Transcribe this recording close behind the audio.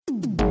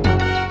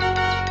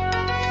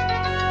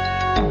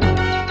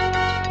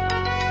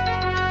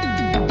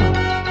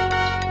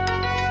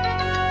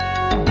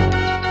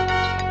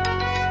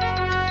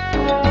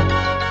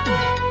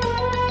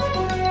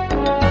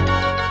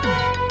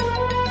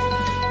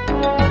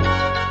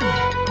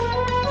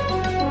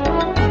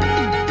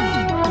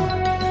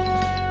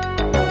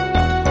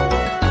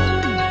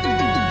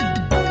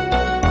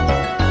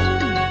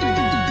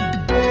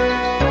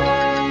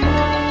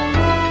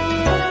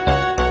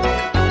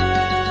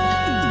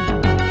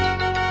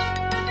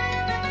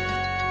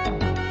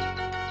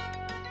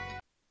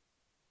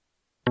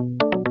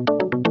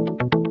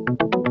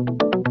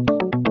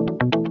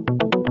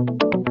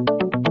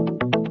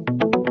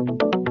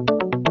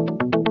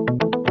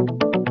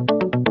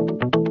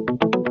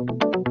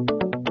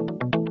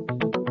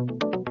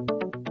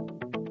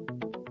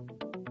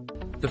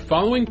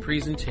following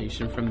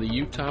presentation from the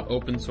Utah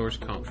Open Source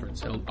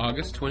Conference held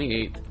August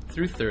 28th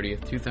through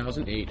 30th,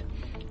 2008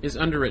 is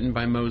underwritten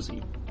by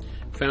Mozy.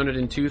 Founded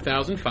in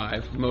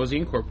 2005, Mozy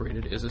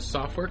Incorporated is a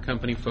software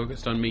company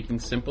focused on making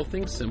simple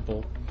things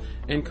simple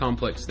and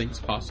complex things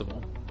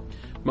possible.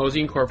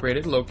 Mozy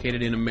Incorporated,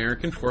 located in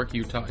American Fork,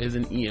 Utah, is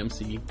an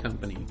EMC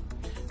company.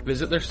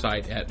 Visit their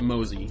site at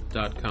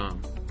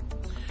mozy.com.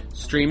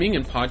 Streaming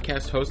and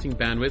podcast hosting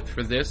bandwidth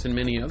for this and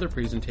many other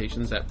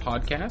presentations at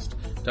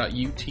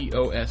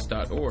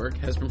podcast.utos.org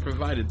has been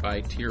provided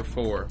by Tier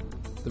 4.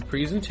 The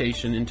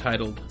presentation,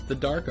 entitled The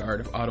Dark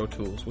Art of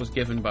Autotools, was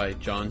given by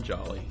John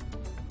Jolly.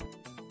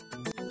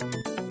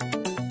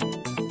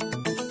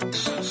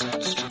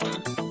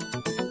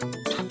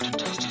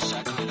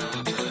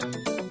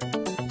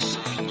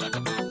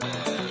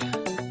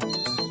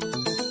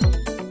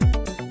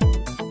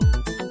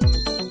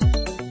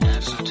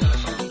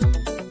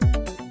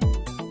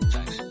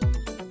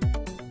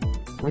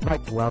 We'd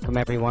like to welcome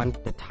everyone.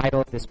 The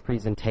title of this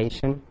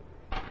presentation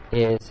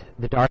is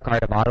The Dark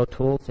Art of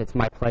Autotools. It's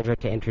my pleasure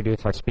to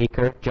introduce our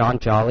speaker, John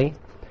Jolly.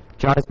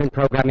 John has been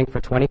programming for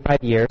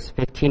 25 years,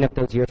 15 of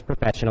those years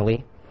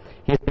professionally.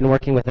 He has been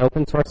working with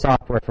open source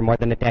software for more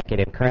than a decade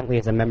and currently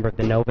is a member of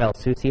the Novell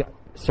SUSE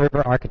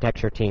server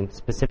architecture team,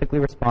 specifically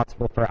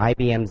responsible for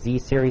IBM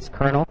Z-Series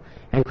kernel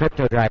and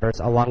crypto drivers,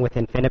 along with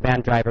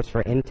InfiniBand drivers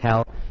for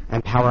Intel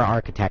and Power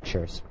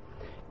architectures.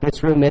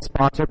 This room is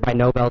sponsored by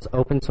Novell's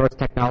Open Source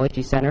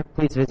Technology Center.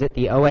 Please visit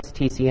the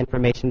OSTC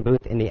information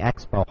booth in the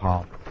Expo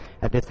Hall.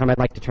 At this time, I'd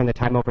like to turn the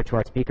time over to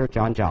our speaker,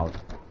 John Jolly.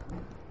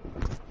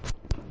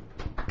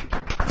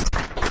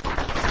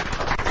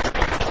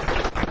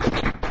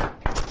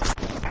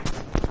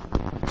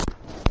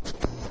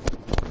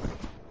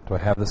 Do I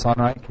have this on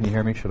right? Can you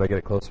hear me? Should I get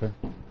it closer?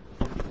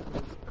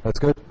 That's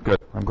good? Good.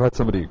 I'm glad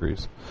somebody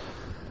agrees.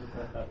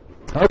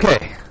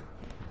 Okay.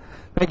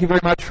 Thank you very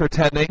much for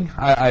attending.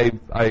 I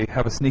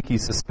have a sneaky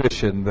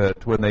suspicion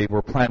that when they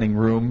were planning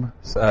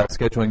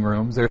scheduling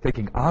rooms, they're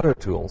thinking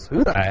Autotools.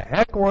 Who the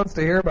heck wants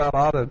to hear about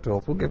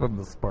Autotools? We'll give them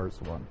the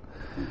sparse one.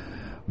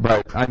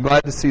 But I'm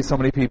glad to see so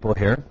many people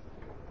here.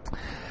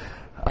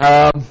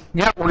 We're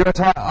going to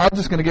talk. I'm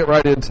just going to get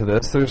right into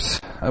this.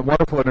 There's a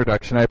wonderful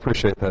introduction. I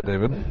appreciate that,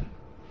 David.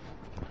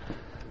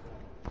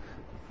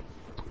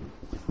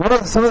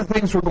 Some of the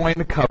things we're going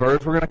to cover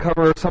is we're going to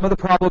cover some of the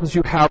problems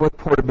you have with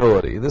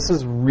portability. This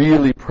is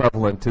really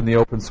prevalent in the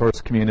open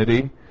source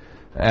community,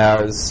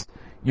 as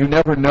you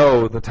never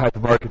know the type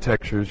of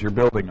architectures you're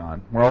building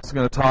on. We're also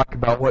going to talk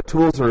about what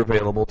tools are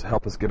available to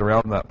help us get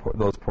around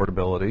those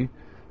portability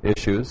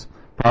issues,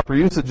 proper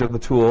usage of the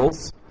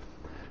tools,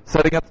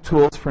 setting up the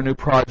tools for a new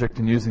project,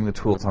 and using the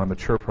tools on a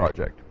mature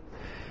project.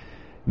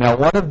 Now,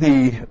 one of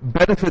the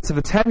benefits of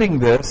attending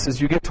this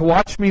is you get to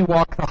watch me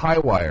walk the high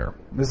wire.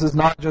 This is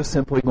not just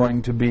simply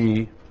going to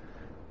be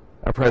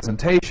a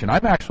presentation.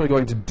 I'm actually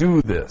going to do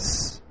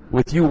this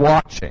with you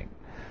watching.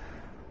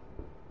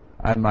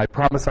 And I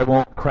promise I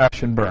won't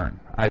crash and burn.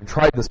 I've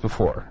tried this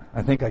before.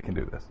 I think I can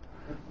do this.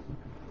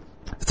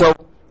 So,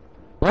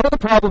 one of the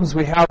problems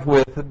we have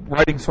with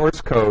writing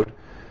source code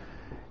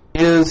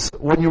is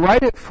when you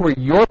write it for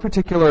your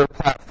particular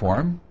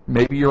platform,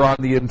 maybe you're on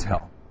the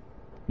Intel.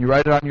 You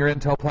write it on your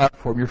Intel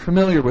platform. You're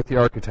familiar with the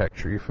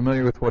architecture. You're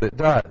familiar with what it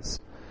does.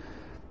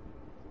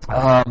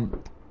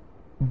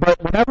 But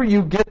whenever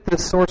you get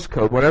this source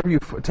code, whenever you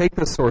take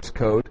this source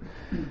code,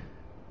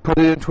 put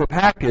it into a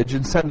package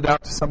and send it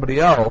out to somebody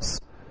else,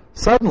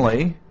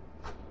 suddenly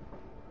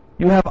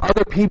you have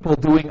other people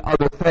doing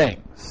other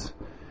things.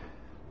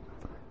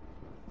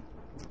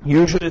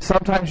 Usually,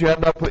 sometimes you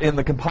end up in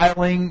the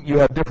compiling, you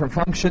have different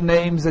function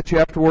names that you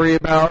have to worry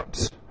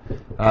about.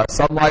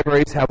 Some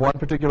libraries have one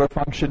particular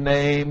function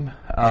name.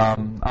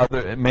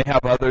 It may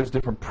have others,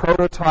 different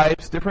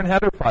prototypes, different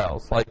header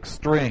files, like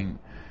string.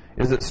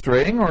 Is it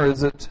string or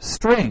is it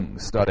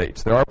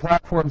strings.h? There are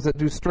platforms that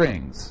do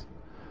strings.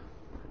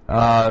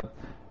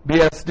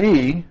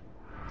 BSD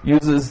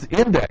uses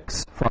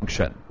index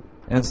function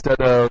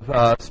instead of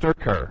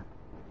strcr.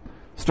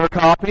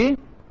 Strcopy,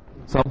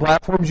 some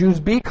platforms use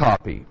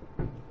bcopy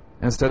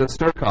instead of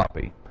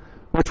strcopy.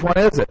 Which one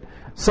is it?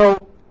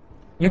 So,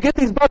 you get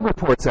these bug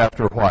reports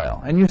after a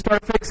while, and you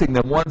start fixing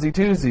them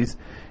onesie-twosies.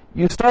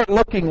 You start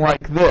looking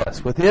like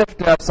this, with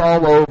if-defs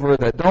all over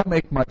that don't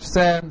make much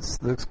sense.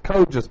 This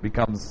code just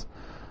becomes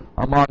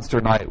a monster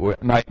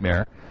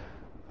nightmare.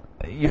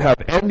 You have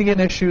endian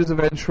issues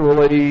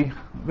eventually.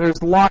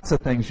 There's lots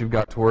of things you've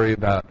got to worry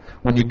about.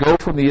 When you go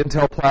from the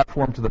Intel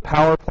platform to the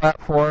Power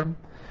platform,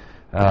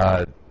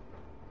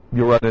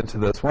 you'll run into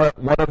this.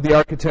 One of the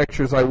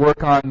architectures I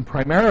work on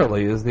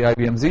primarily is the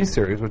IBM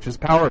Z-Series, which is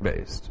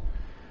Power-based.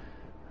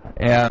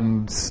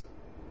 And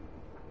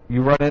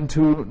you run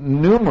into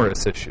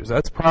numerous issues.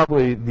 That's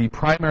probably the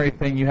primary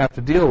thing you have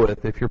to deal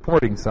with if you're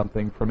porting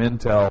something from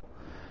Intel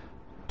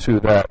to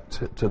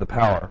the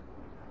Power.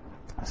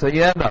 So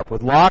you end up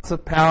with lots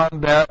of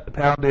pound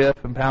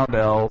if and pound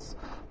else,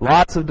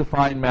 lots of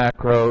defined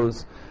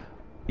macros.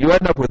 You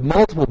end up with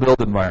multiple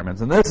build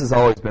environments, and this has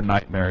always been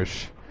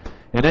nightmarish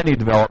in any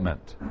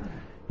development.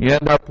 You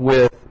end up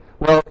with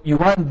well, you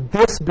run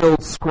this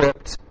build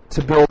script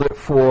to build it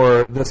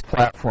for this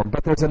platform,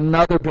 but there's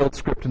another build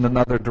script in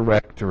another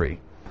directory.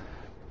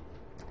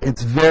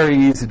 It's very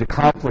easy to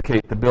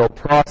complicate the build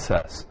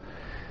process.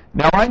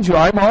 Now, mind you,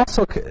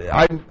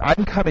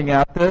 I'm coming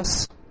at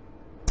this.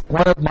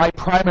 One of my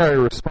primary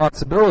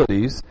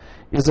responsibilities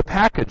is a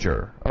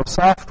packager of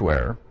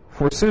software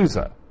for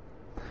SUSE.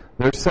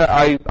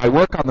 I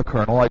work on the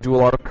kernel. I do a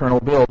lot of kernel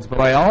builds,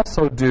 but I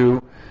also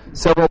do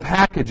several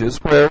packages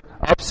where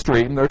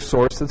upstream there's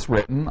source that's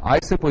written. I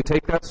simply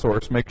take that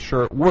source, make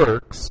sure it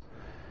works,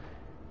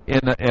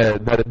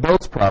 that it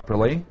builds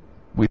properly.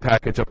 We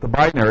package up the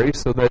binary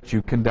so that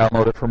you can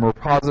download it from a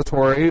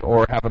repository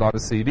or have it on a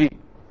CD.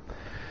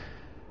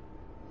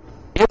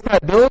 If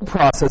that build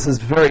process is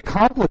very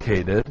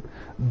complicated,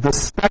 the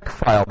spec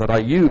file that I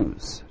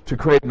use to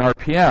create an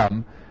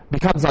RPM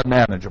becomes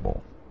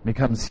unmanageable,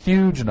 becomes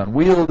huge and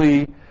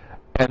unwieldy,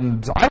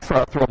 and I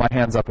throw my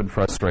hands up in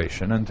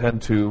frustration and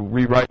tend to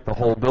rewrite the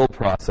whole build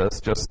process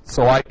just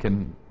so I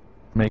can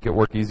make it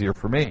work easier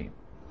for me.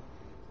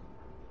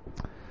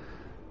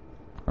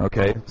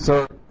 Okay,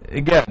 so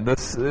again,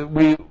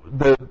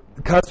 the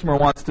customer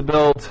wants to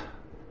build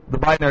the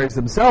binaries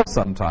themselves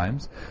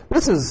sometimes.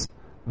 This is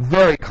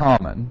very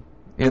common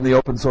in the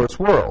open source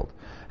world.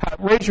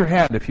 Raise your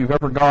hand if you've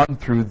ever gone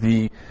through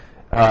the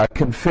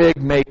config,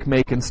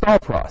 make, install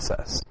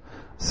process.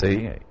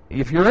 See,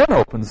 if you're in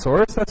open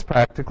source, that's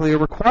practically a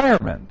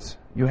requirement.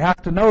 You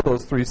have to know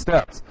those 3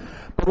 steps.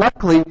 But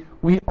luckily,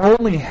 we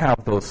only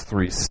have those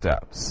 3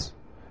 steps.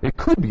 It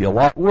could be a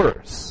lot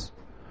worse.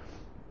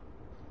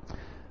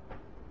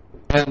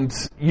 And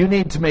you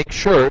need to make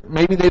sure,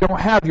 maybe they don't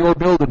have your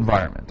build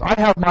environment. I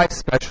have my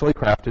specially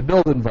crafted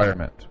build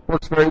environment.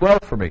 Works very well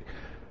for me.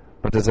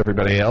 But does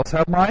everybody else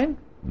have mine?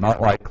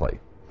 Not likely.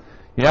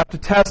 You have to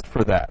test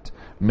for that.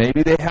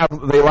 Maybe they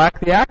lack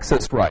the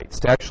access rights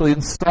to actually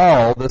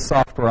install the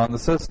software on the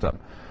system.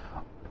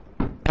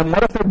 And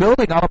what if they're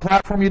building on a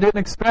platform you didn't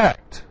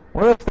expect?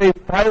 What if they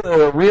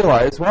finally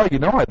realize, well,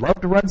 I'd love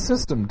to run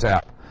System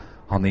Tap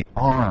on the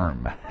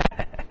ARM.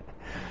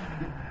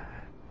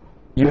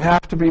 You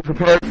have to be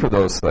prepared for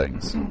those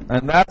things.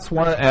 And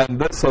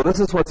so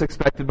this is what's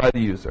expected by the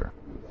user.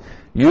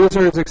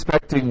 User is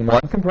expecting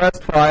one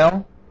compressed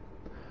file,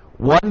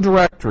 one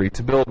directory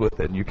to build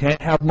within. You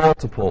can't have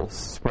multiples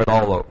spread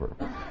all over.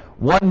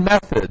 One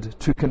method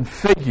to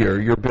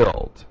configure your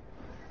build.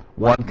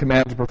 One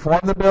command to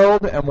perform the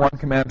build and one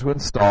command to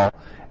install.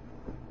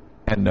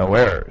 And no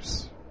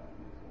errors.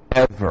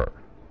 Ever.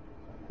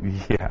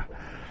 Yeah.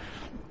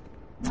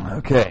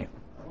 Okay.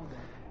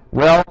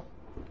 Well,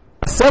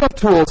 a set of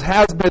tools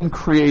has been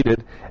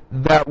created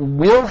that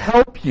will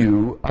help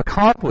you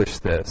accomplish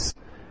this.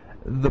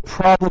 The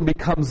problem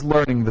becomes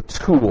learning the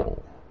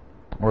tool,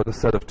 or the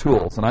set of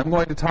tools. And I'm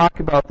going to talk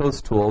about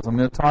those tools. I'm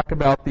going to talk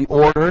about the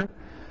order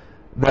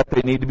that they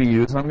need to be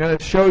used. And I'm going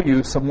to show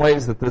you some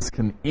ways that this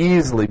can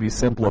easily be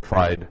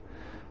simplified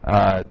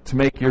to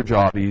make your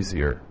job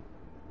easier.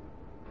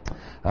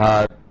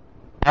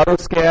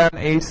 Autoscan,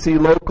 AC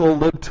Local,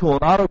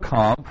 LibTool, and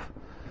AutoComp,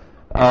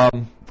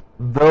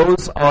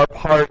 those are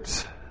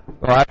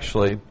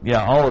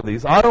all of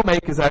these.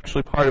 AutoMake is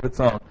actually part of its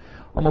own.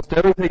 Almost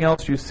everything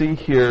else you see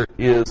here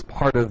is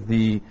part of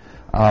the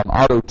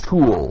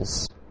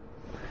Autotools,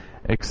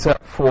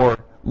 except for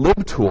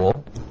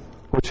LibTool,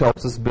 which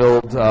helps us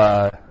build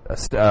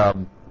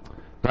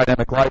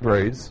dynamic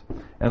libraries,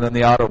 and then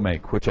the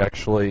AutoMake, which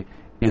actually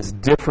is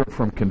different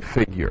from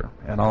Configure.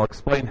 And I'll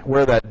explain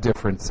where that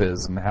difference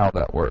is and how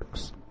that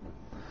works.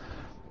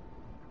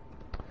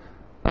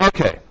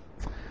 Okay.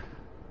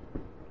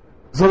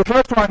 So the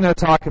first one I'm going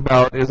to talk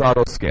about is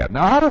Autoscan.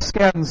 Now,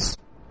 Autoscan's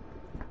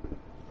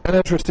an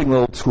interesting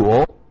little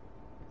tool.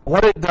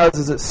 What it does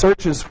is it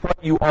searches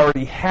what you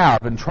already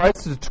have and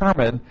tries to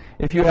determine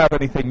if you have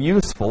anything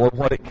useful and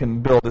what it can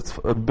build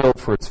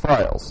for its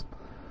files.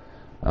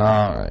 All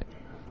right.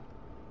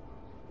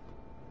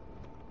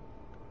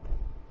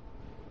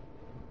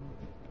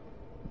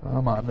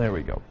 Come on, there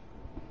we go.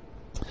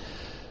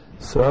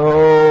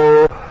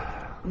 So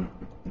I'm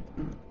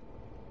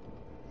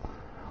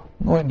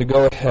going to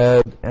go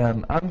ahead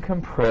and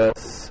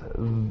uncompress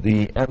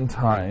the end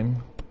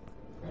time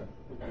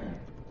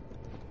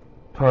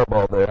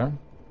tarball there.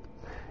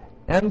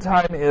 End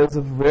time is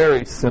a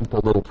very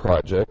simple little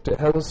project. It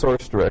has a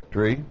source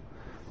directory.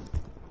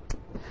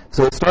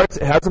 So it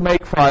has a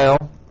make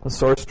file, a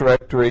source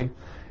directory,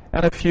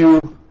 and a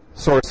few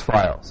source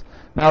files.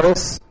 Now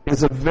this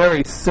is a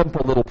very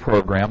simple little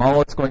program.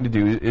 All it's going to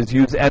do is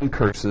use end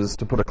curses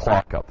to put a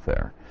clock up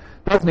there.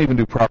 It doesn't even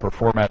do proper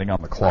formatting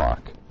on the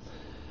clock.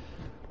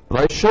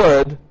 But I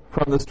should,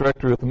 from this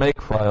directory with the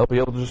make file, be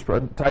able to just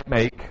type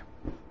make.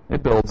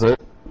 It builds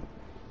it.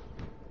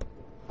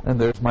 And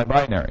there's my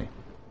binary.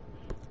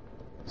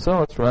 So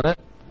let's run it.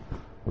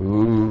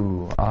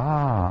 Ooh,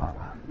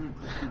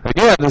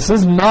 Again, this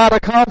is not a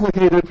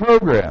complicated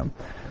program.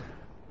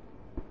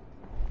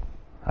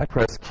 I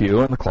press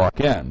Q and the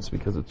clock ends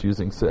because it's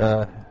using...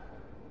 So,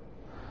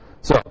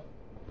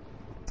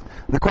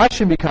 The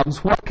question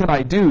becomes, what can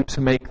I do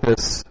to make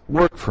this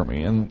work for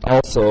me? And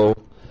also,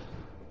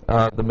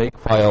 the make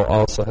file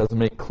also has a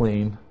make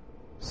clean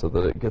so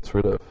that it gets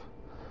rid of.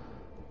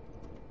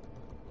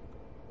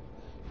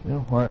 You know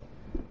what?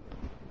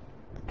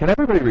 Can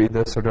everybody read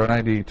this, or do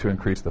I need to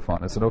increase the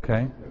font? Is it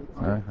okay?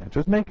 All right,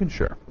 just making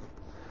sure.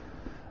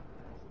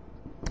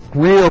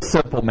 Real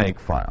simple make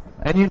file.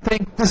 And you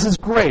think, this is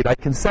great, I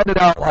can set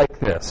it out like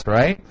this,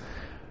 right?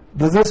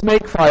 Does this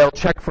make file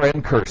check for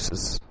end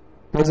curses?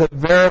 Does it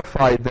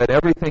verify that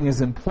everything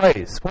is in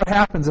place? What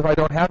happens if I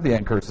don't have the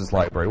end curses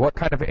library? What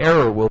kind of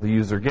error will the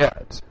user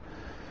get?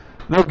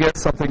 They'll get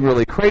something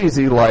really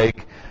crazy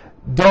like,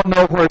 don't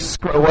know what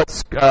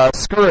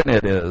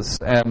skirnit is,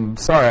 and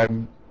sorry,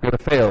 I'm going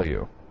to fail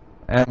you.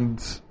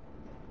 And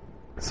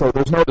so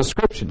there's no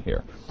description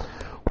here.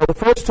 Well, the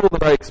first tool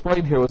that I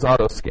explained here was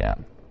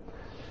Autoscan.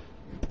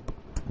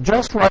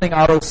 Just running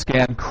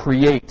Autoscan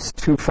creates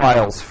two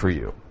files for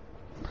you.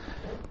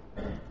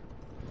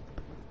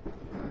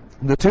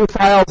 The two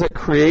files it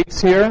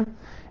creates here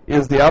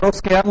is the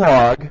Autoscan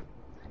log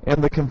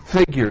and the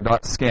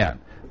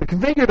configure.scan. The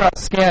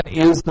configure.scan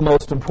is the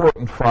most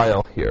important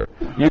file here.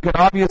 You can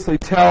obviously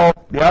tell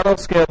the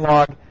Autoscan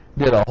log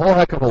did a whole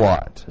heck of a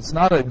lot. It's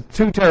not a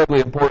too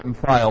terribly important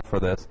file for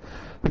this.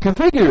 The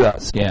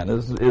configure.scan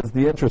is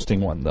the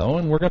interesting one, though,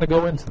 and we're going to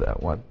go into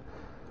that one.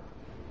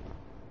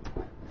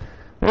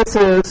 This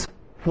is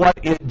what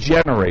it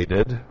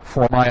generated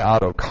for my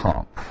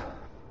AutoConf.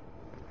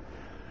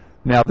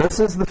 Now, this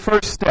is the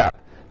first step.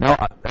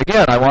 Now,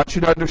 again, I want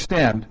you to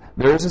understand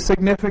there is a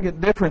significant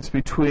difference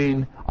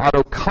between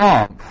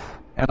AutoConf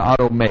and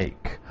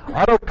AutoMake.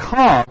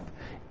 AutoConf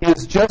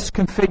is just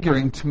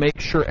configuring to make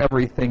sure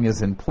everything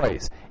is in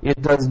place.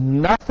 It does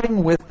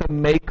nothing with the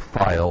make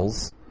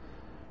files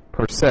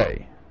per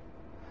se.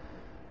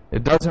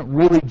 It doesn't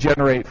really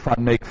generate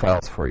fun make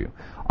files for you.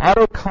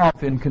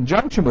 AutoConf in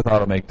conjunction with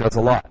AutoMake does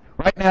a lot.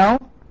 Right now,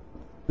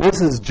 this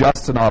is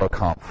just an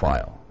AutoConf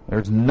file.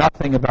 There's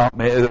nothing about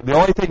the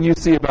only thing you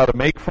see about a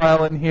make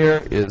file in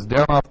here is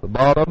down off the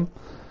bottom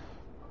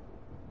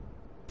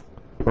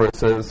where it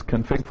says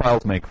config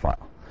files make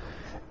file.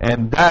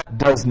 And that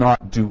does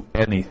not do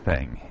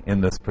anything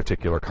in this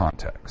particular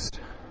context.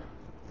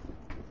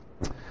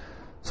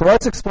 So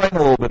let's explain a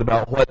little bit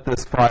about what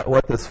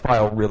this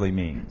file really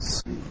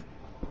means.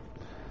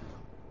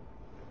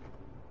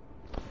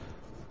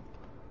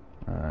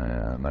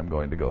 And I'm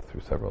going to go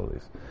through several of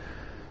these.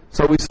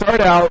 So we start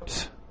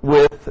out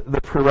with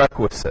the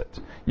prerequisite.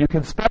 You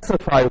can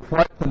specify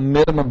what the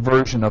minimum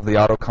version of the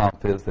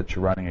AutoConf is that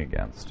you're running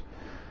against.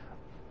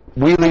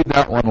 We leave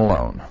that one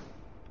alone.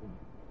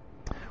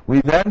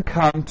 We then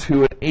come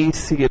to an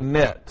AC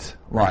init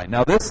line.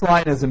 Now this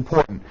line is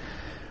important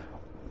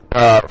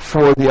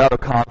for the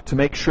AutoConf to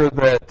make sure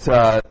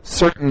that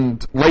certain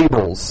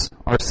labels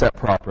are set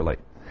properly.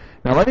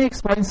 Now let me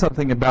explain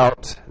something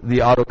about the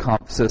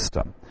AutoConf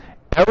system.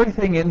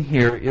 Everything in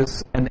here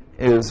is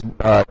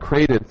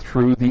created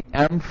through the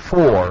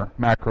M4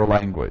 macro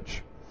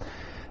language.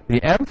 The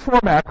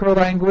M4 macro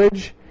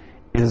language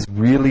is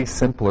really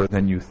simpler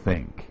than you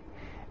think.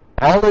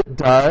 All it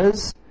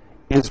does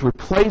is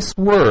replace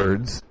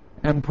words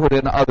and put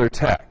in other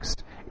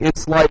text.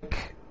 It's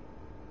like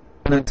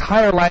an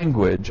entire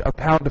language of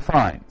pound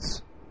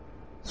defines.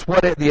 It's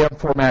what the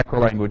M4 macro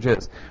language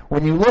is.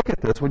 When you look at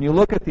this, when you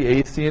look at the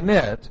AC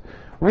init,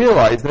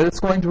 realize that it's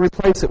going to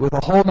replace it with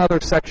a whole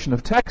other section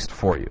of text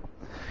for you.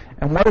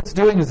 And what it's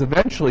doing is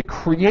eventually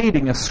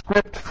creating a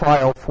script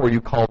file for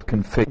you called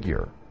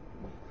configure.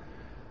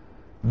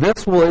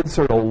 This will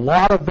insert a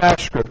lot of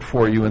bash script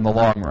for you in the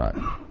long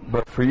run.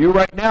 But for you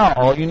right now,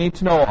 all you need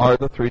to know are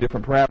the three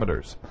different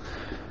parameters.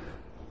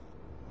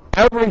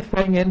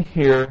 Everything in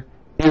here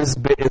is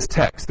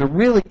text. There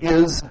really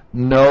is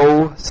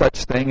no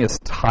such thing as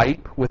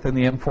type within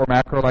the M4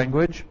 macro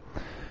language.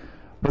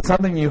 But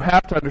something you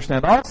have to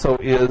understand also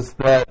is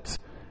that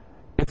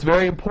it's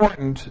very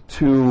important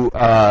to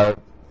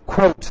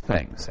quote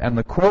things. And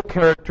the quote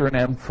character in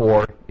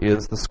M4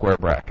 is the square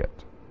bracket.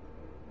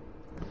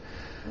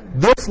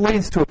 This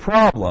leads to a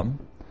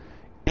problem.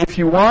 If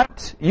you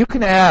want, you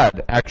can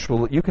add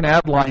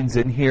lines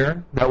in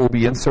here that will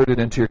be inserted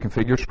into your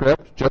configure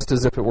script, just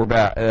as if it were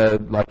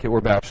like it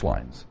were bash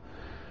lines.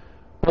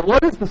 But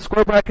what is the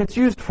square brackets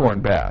used for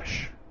in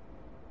bash?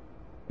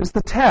 It's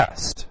the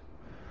test.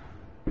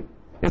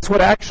 It's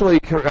what actually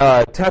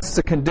tests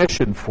a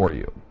condition for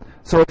you.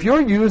 So if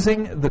you're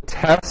using the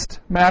test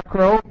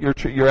macro,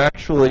 you're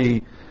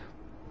actually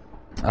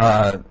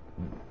you're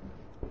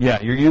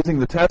using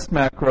the test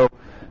macro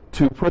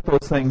to put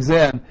those things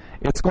in.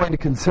 It's going to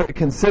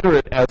consider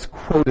it as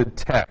quoted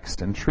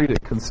text and treat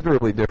it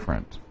considerably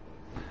different.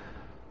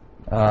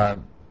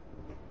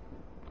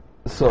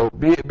 So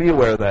be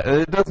aware of that.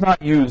 It does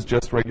not use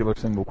just regular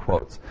single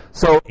quotes.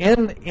 So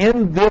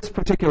in this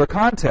particular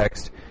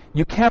context,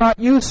 you cannot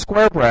use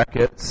square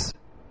brackets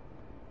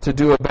to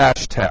do a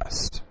bash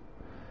test.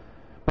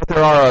 But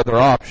there are other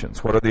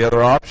options. What are the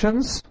other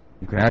options?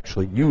 You can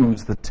actually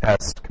use the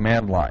test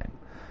command line.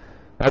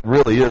 That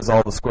really is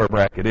all the square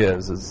bracket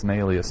is an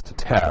alias to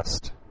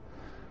test.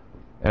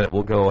 and it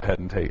will go ahead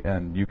and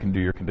and you can do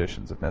your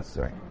conditions if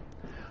necessary.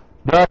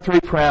 There are 3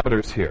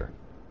 parameters here.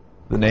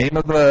 The name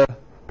of the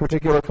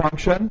particular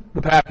function,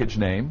 the package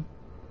name,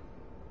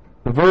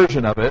 the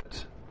version of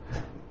it,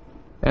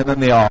 and then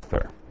the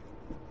author.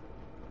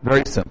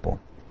 Very simple.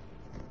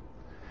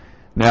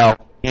 Now,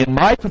 in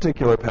my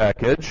particular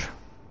package,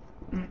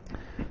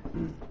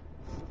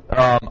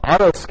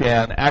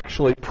 AutoScan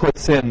actually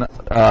puts in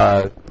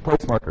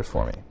place markers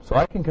for me. So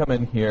I can come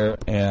in here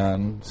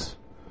and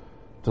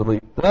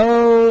delete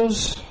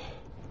those.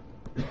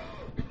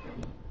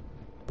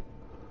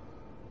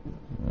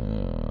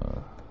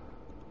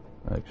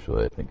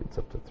 Actually, I think it's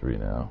up to 3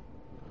 now.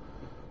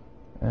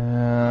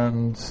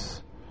 And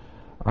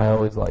I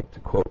always like to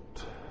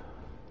quote.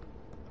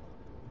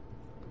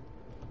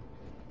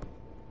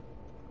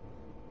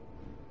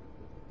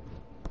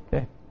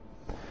 Okay.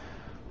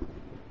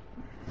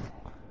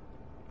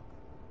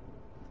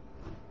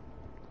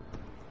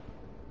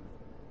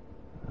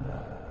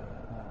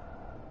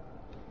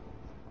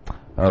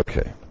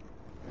 Okay.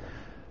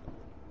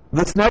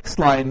 This next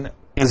line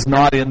is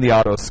not in the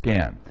auto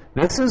scan.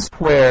 This is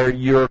where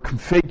your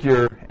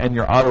configure and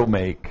your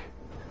automake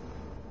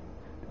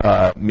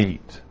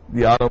meet.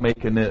 The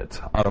automake and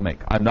it automake.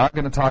 I'm not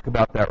going to talk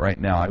about that right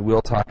now. I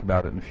will talk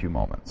about it in a few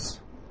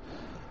moments.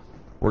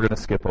 We're going to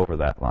skip over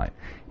that line.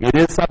 It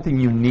is something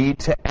you need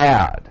to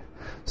add.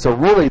 So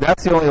really,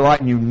 that's the only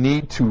line you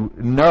need to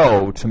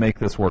know to make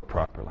this work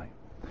properly.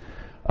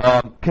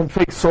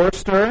 Config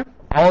source.dir,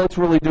 all it's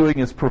really doing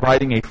is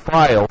providing a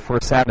file for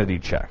a sanity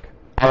check.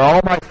 Are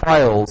all my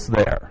files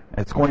there?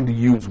 It's going to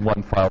use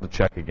one file to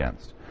check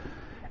against.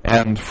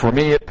 And for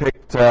me, it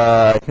picked,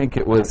 I think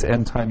it was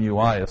endtime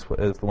UI is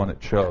the one it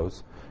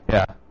chose.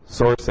 Yeah,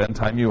 source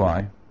endtime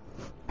UI.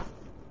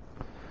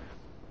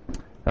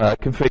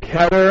 Config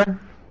header.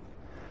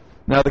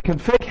 Now, the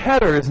config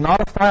header is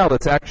not a file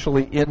that's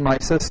actually in my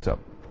system.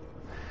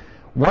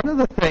 One of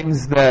the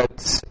things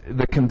that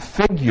the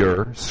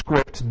configure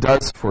script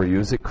does for you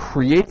is it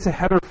creates a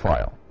header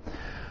file.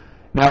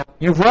 Now,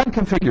 you've run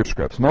configure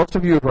scripts. Most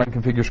of you have run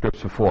configure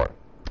scripts before.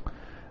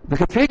 The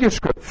configure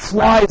script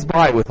flies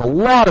by with a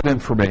lot of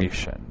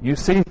information. You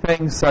see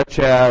things such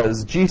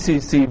as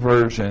GCC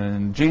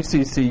version,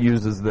 GCC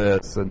uses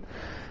this, and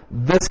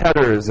this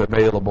header is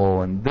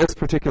available, and this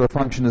particular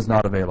function is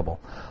not available.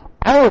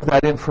 All of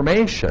that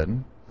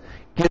information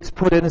gets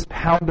put in as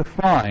pound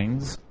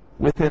defines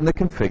within the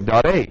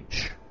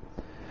config.h.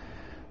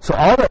 So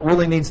all that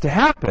really needs to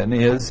happen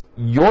is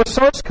your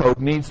source code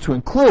needs to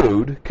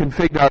include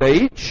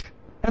config.h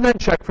and then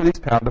check for these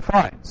pound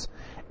defines.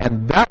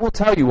 And that will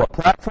tell you what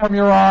platform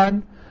you're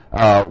on,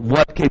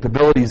 what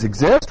capabilities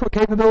exist, what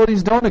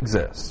capabilities don't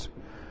exist.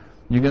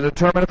 You can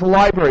determine if a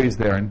library is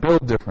there and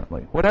build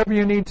differently, whatever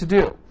you need to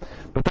do.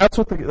 But that's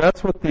what the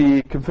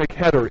config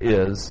header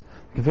is.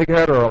 The config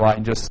header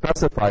line just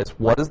specifies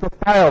what is the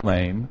file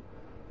name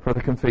for the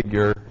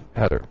configure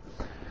header.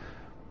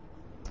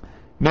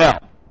 Now,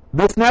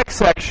 this next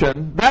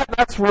section,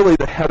 that's really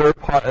the header of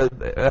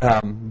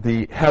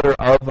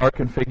our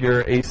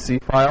configure AC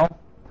file.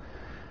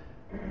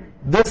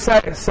 This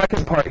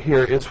second part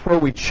here is where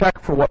we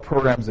check for what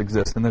programs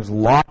exist, and there's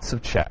lots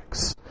of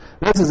checks.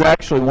 This is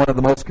actually one of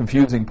the most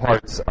confusing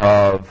parts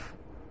of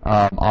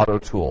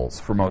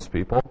Autotools for most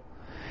people,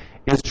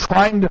 is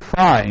trying to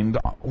find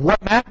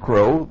what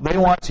macro they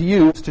want to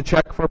use to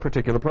check for a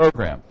particular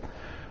program.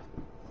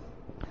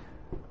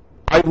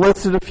 I've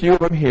listed a few of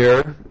them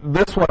here.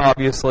 This one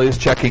obviously is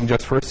checking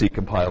just for a C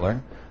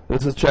compiler.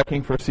 This is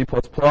checking for C++,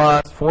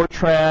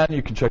 Fortran.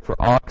 You can check for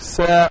awk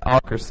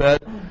or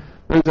set.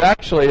 There's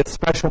actually a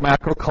special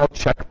macro called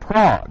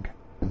checkprog.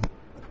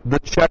 The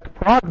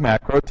checkprog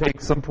macro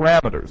takes some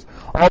parameters.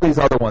 All these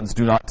other ones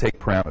do not take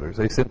parameters.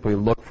 They simply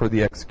look for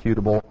the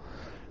executable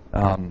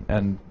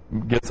and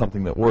get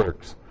something that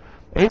works.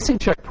 AC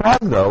checkprog,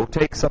 though,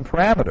 takes some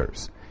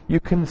parameters. You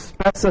can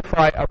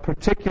specify a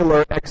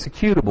particular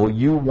executable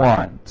you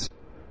want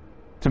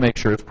to make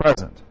sure it's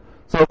present.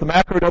 So if the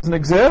macro doesn't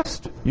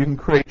exist, you can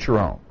create your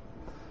own.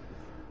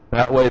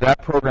 That way,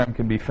 that program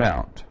can be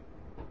found.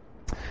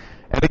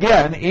 And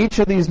again, each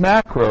of these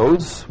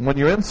macros, when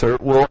you insert,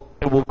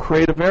 it will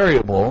create a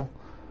variable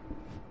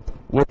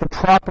with the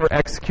proper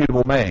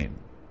executable name.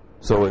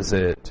 So is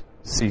it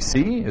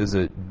CC? Is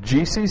it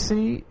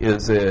GCC?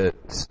 Is it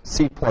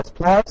C++?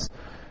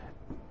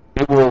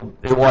 It will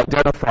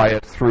identify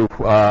it through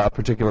a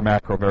particular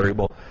macro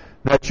variable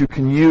that you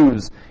can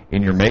use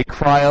in your make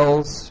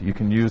files, you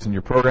can use in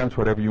your programs,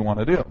 whatever you want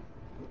to do.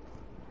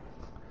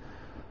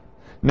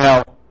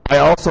 Now, I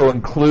also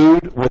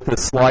include with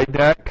this slide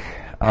deck,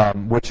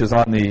 which is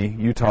on the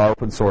Utah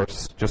open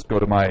source. Just go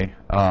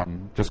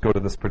to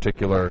this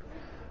particular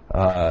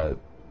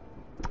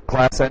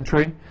class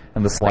entry,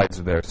 and the slides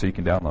are there, so you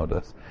can download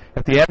this.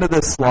 At the end of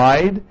this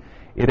slide,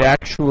 it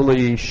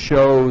actually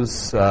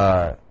shows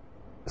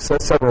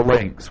several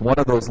links. One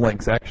of those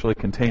links actually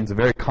contains a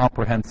very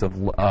comprehensive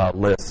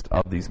list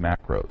of these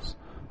macros,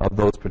 of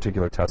those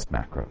particular test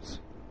macros.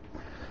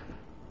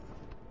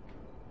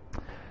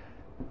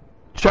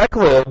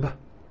 Checklib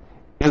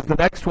is the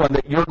next one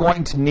that you're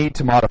going to need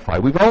to modify.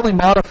 We've only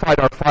modified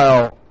our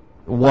file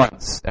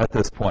once at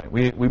this point.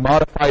 We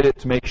modified it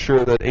to make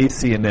sure that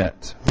AC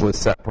init was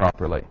set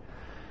properly.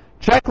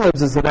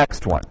 Checklibs is the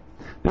next one.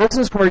 This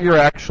is where you're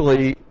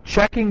actually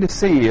checking to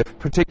see if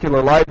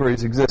particular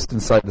libraries exist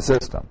inside the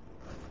system.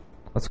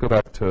 Let's go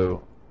back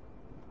to...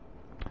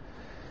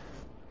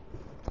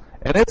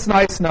 And it's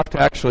nice enough to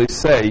actually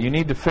say, you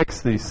need to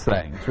fix these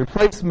things.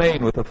 Replace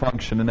main with a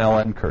function in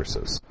ln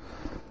curses.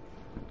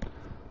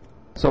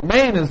 So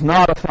main is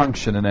not a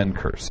function in n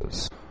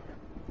curses.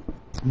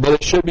 But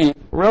it should be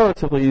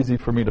relatively easy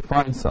for me to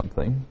find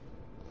something.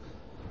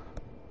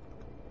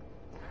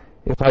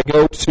 If I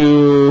go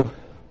to...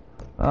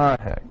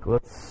 heck,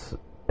 let's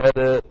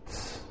edit...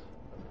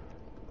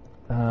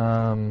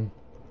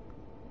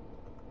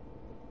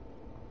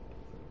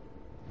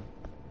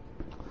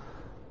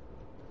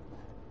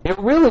 It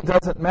really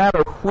doesn't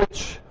matter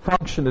which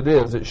function it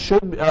is. It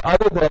should,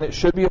 other than it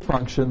should be a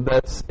function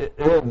that's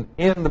in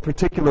the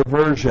particular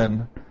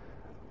version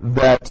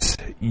that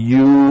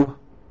you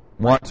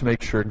want to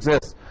make sure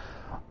exists.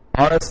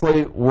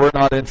 Honestly, we're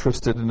not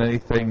interested in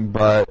anything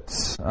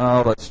but,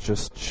 let's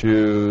just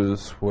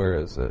choose, where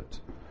is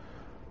it?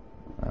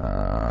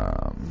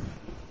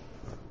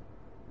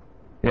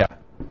 Yeah.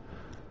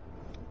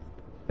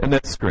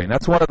 Init screen.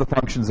 That's one of the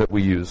functions that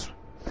we use.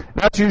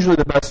 That's usually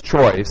the best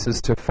choice, is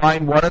to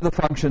find one of the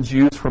functions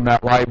used from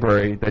that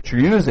library that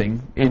you're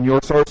using in your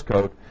source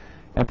code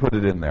and put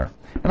it in there.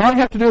 And all you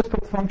have to do is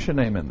put the function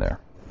name in there.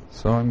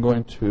 So I'm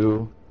going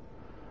to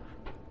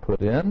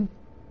put in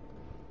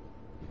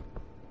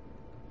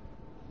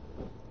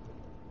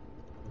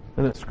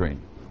init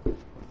screen.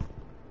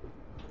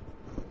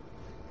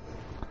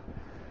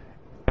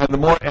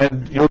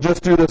 And you'll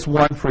just do this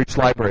one for each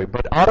library.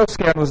 But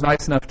AutoScan was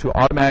nice enough to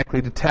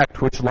automatically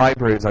detect which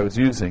libraries I was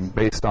using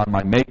based on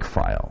my make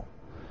file.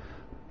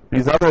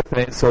 These other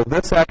things, so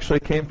this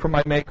actually came from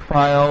my make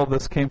file,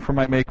 this came from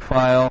my make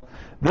file,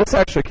 this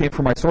actually came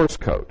from my source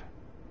code.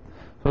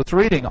 So it's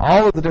reading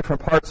all of the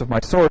different parts of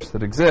my source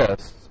that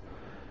exists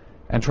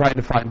and trying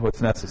to find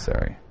what's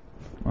necessary.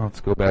 Well,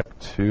 let's go back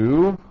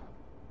to...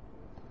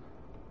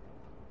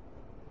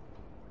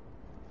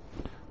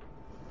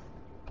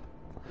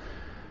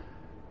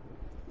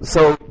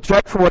 So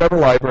check for whatever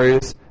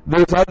libraries.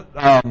 You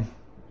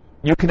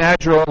can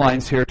add your own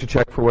lines here to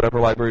check for whatever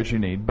libraries you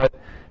need. But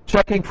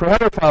checking for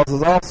header files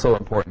is also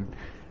important.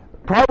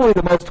 Probably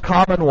the most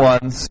common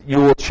ones, you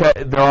will check.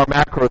 There are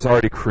macros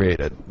already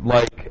created,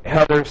 like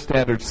header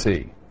standard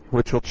C,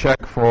 which will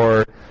check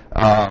for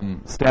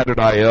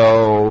standard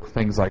I/O,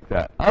 things like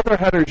that. Other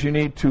headers you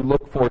need to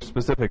look for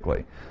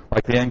specifically,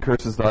 like the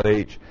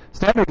ncurses.h.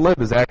 Standard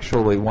lib is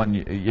actually one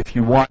if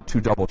you want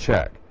to double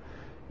check,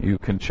 you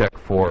can check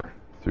for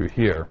through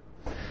here.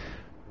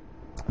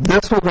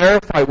 This will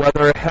verify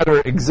whether a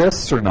header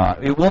exists or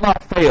not. It will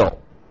not fail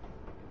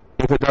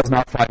if it does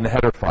not find the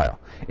header file.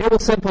 It will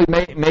simply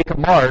make a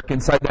mark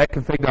inside that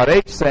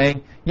config.h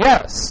saying,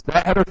 yes,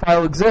 that header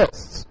file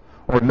exists,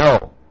 or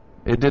no,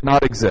 it did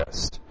not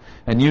exist.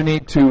 And you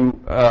need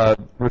to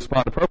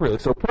respond appropriately.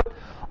 So put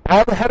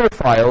all the header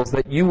files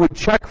that you would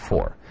check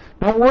for.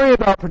 Don't worry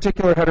about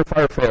particular header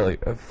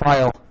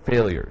file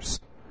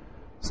failures.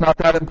 It's not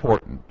that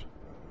important.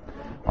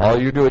 All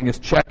you're doing is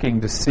checking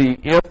to see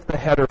if the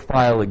header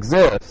file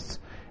exists,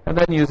 and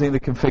then using the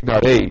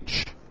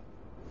config.h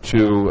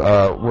to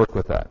work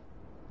with that.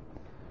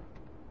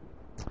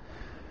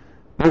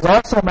 There's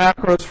also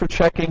macros for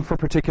checking for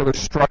particular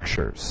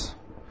structures.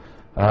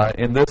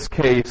 In this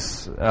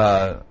case,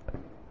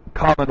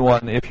 common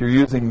one, if you're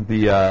using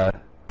the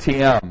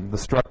TM, the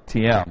struct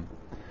TM,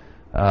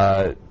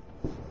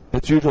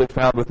 it's usually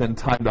found within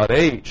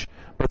time.h,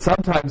 but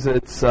sometimes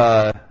it's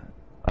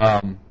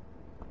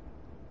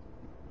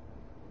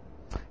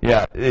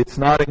it's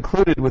not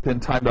included within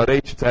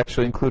time.h. It's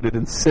actually included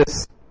in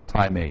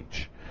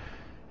sys.time.h.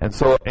 And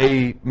so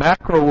a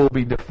macro will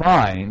be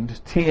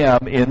defined,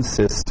 tm in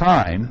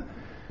sys.time.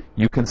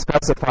 You can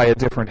specify a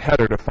different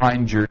header to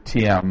find your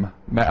tm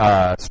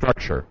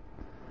structure.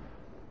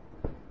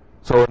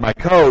 So in my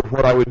code,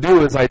 what I would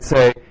do is I'd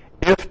say,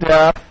 if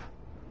def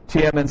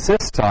tm in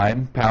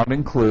sys.time, pound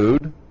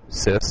include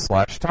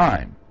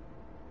sys/time.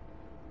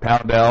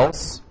 Pound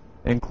else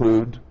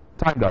include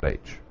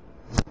time.h.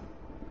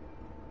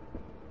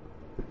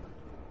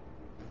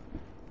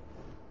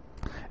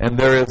 And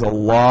there is a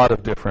lot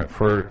of different,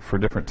 for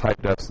different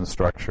type defs and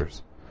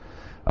structures.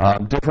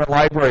 Different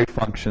library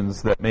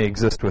functions that may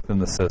exist within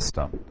the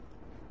system.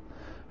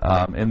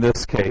 In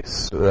this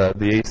case,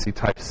 the AC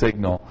type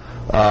signal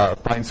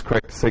finds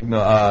correct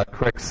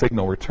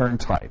signal return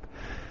type.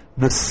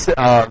 The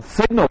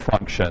signal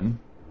function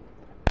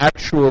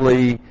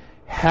actually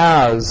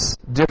has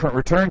different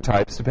return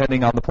types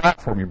depending on the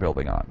platform you're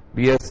building on.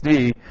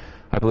 BSD,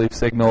 I believe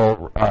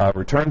signal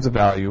returns a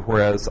value,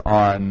 whereas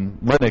on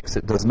Linux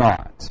it does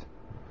not.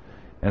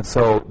 And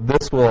so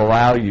this will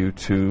allow you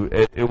to,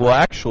 it will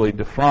actually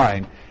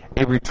define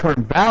a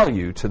return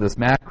value to this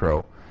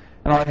macro.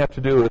 And all you have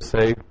to do is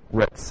say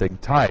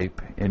retsig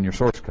type in your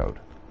source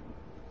code.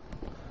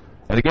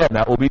 And again,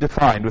 that will be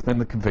defined within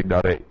the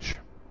config.h.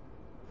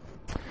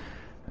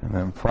 And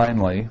then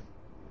finally,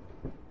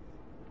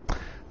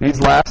 these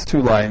last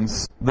two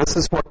lines, this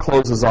is what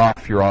closes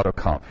off your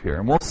autoconf here.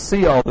 And we'll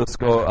see all this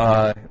go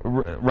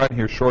right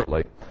here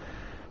shortly.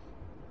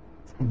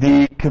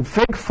 The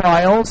config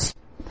files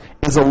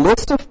is a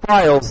list of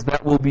files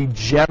that will be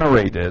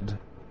generated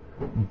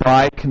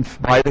by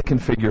the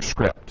configure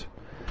script.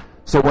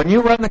 So when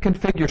you run the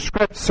configure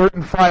script,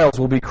 certain files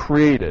will be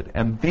created,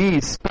 and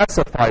these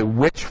specify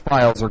which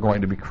files are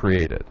going to be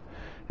created.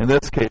 In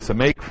this case, a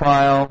make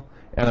file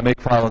and a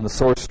make file in the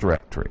source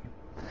directory.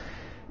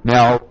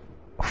 Now,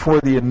 for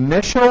the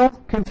initial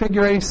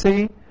configure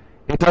AC,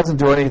 it doesn't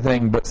do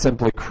anything but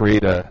simply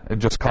create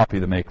just copy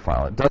the make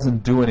file. It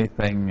doesn't do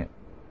anything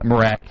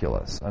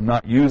miraculous. I'm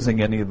not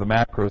using any of the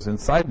macros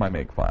inside my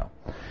make file.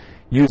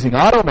 Using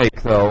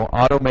automake, though,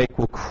 automake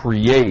will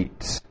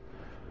create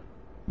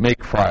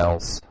make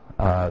files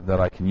that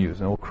I can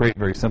use, and it will create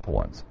very simple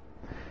ones.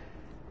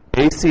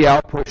 AC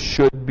output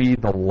should be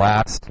the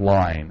last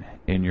line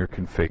in your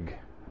config,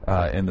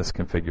 in this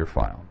configure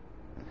file.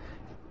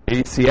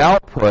 AC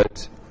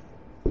output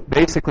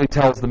basically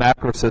tells the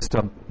macro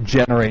system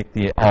generate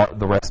the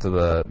rest of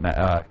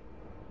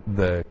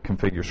the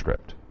configure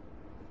script.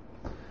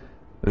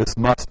 This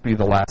must be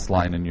the last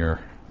line in your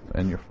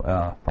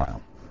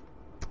file.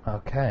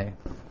 Okay.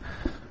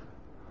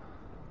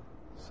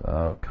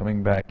 So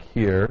coming back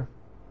here,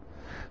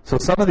 so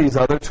some of these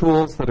other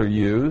tools that are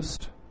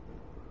used,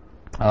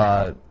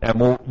 and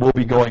we'll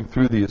be going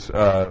through these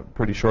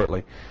pretty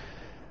shortly.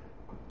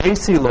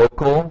 AC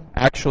Local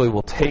actually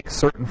will take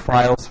certain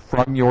files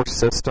from your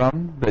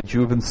system that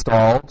you've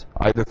installed,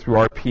 either through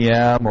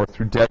RPM or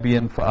through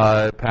Debian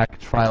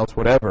package files,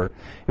 whatever.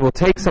 It will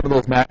take some of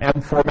those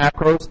M4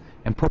 macros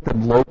and put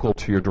them local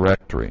to your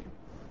directory.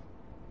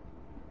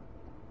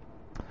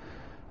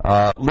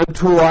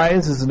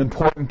 libtoolize is an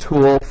important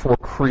tool for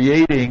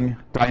creating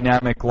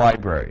dynamic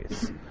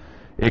libraries.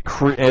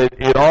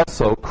 It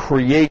also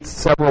creates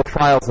several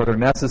files that are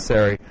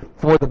necessary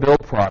for the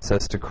build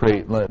process to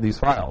create these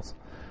files.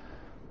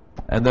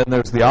 And then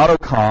there's the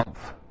autoconf,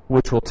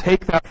 which will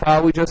take that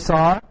file we just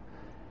saw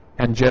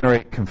and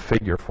generate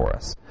configure for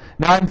us.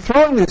 Now I'm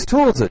throwing these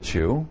tools at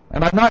you,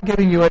 and I'm not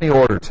giving you any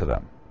order to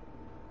them.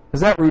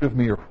 Is that rude of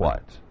me or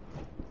what?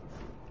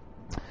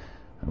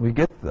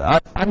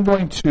 I'm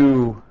going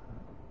to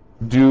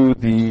do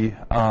the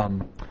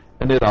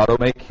init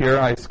automake here.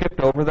 I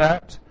skipped over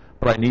that,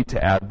 but I need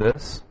to add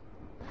this.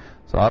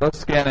 So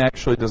autoscan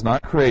actually does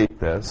not create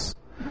this.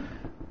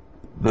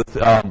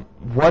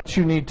 What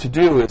you need to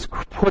do is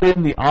put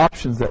in the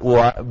options that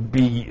will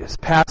be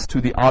passed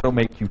to the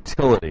automake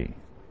utility.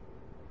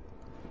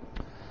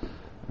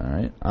 All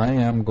right, I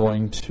am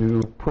going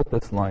to put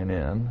this line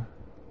in.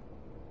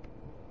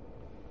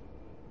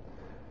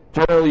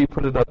 Generally, you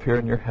put it up here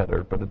in your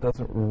header, but it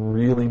doesn't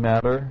really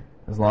matter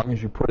as long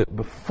as you put it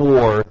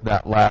before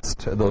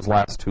those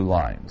last two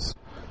lines.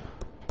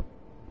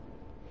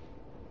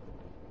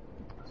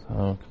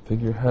 So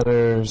configure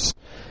headers.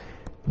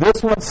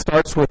 This one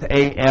starts with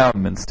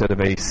AM instead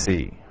of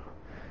AC.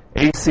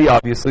 AC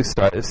obviously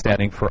is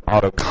standing for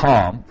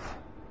autoconf,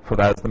 for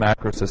that is the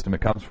macro system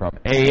it comes from.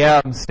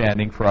 AM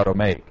standing for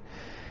automake.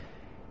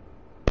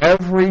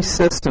 Every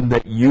system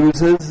that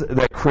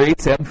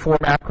creates M4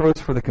 macros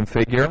for the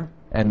configure,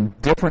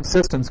 and different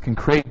systems can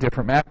create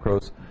different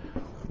macros,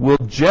 will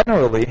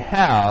generally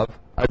have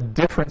a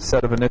different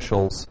set of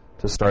initials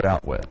to start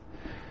out with.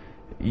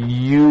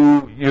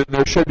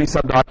 There should be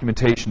some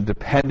documentation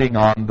depending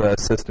on the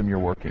system you're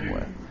working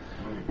with.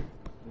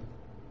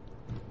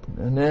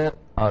 Init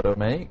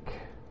automake.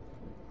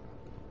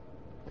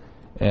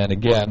 And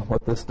again,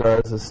 what this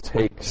does is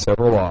take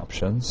several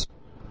options.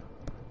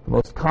 The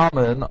most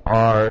common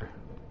are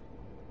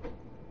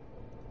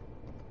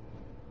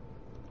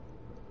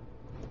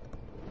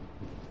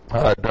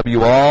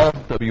WAL,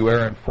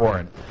 WARE, and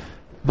foreign.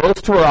 Those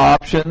two are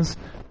options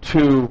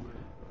to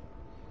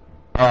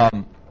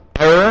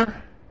error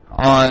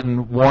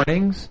on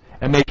warnings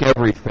and make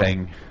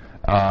everything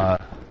an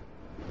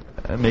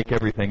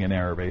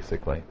error,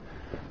 basically.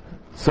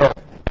 So,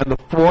 and the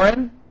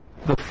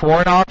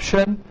foreign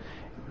option,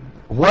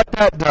 what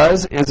that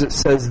does is it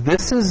says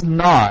this is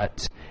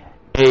not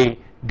a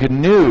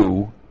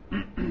GNU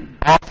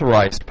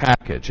authorized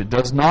package. It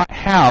does not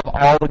have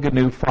all the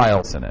GNU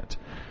files in it.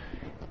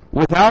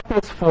 Without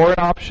this foreign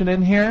option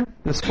in here,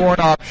 this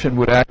foreign option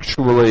would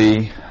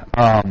actually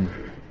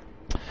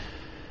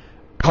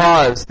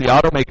cause the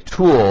automake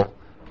tool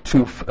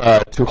to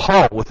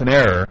halt with an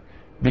error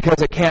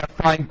because it can't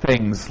find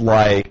things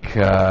like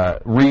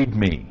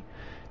README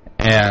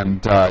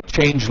and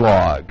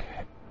changelog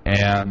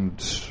and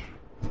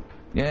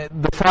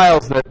the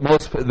files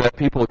that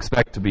people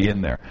expect to be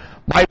in there.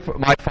 My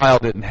file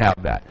didn't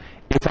have that.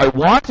 If I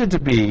wanted to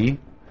be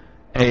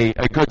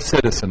a good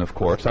citizen, of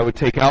course, I would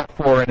take out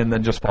foreign and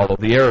then just follow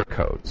the error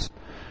codes.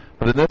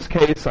 But in this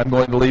case, I'm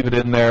going to leave it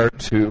in there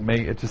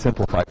to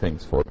simplify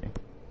things for me.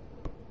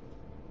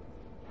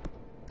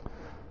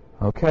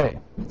 Okay.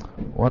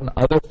 One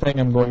other thing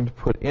I'm going to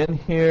put in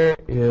here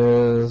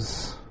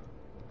is,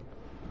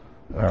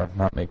 or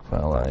not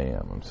makefile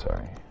IAM, I'm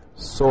sorry,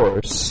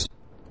 source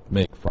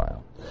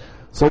makefile.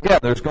 So again,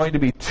 there's going to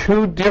be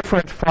two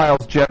different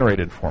files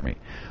generated for me.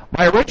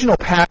 My original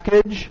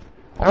package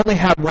only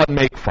had one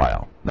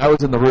makefile. That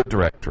was in the root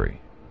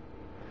directory.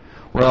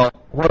 Well,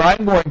 what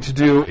I'm going to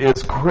do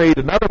is create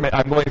another.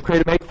 I'm going to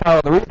create a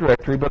makefile in the root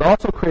directory, but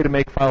also create a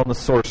makefile in the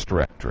source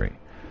directory.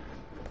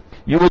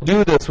 You will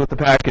do this with the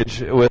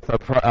package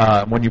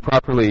when you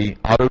properly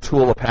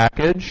auto-tool a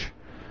package.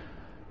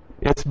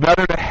 It's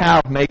better to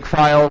have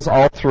makefiles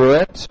all through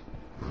it.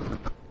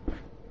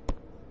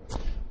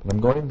 But I'm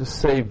going to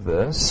save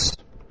this.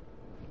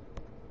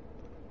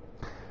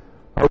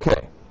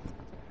 Okay.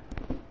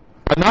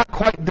 I'm not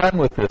quite done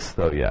with this,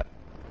 though, yet.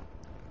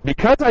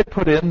 Because I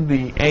put in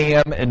the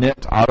AM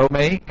init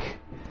automake,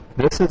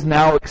 this is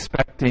now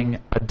expecting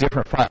a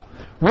different file.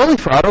 Really,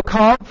 for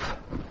autoconf,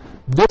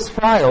 this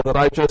file that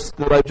I just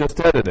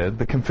edited,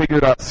 the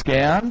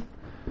configure.scan,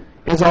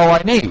 is all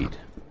I need.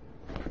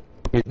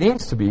 It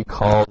needs to be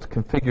called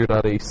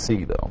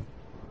configure.ac, though.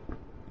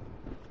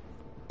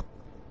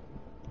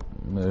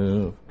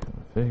 Move,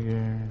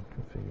 configure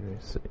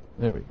AC.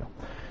 There we go.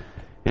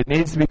 It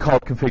needs to be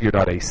called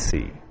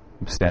configure.ac,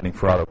 standing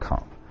for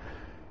autoconf.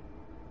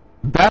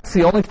 That's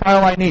the only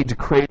file I need to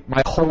create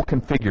my whole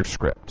configure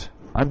script.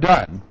 I'm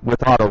done with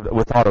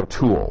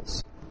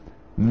Autotools.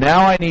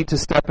 Now I need to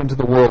step into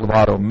the world of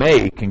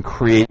automake and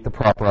create the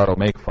proper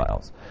automake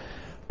files.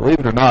 Believe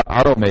it or not,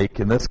 automake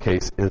in this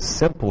case is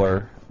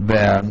simpler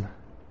than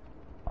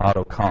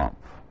autoconf.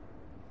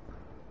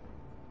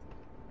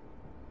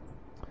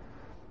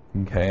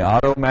 Okay,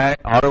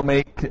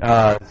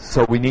 automake,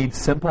 so we need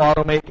simple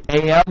automake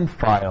AM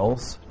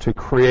files to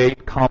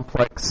create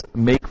complex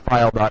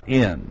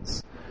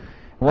makefile.ins.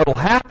 What will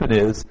happen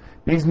is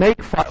these the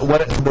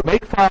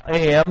makefile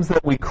AMs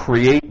that we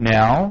create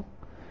now,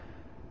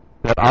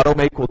 that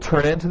automake will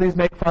turn into these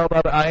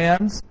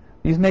makefile.ins,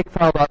 these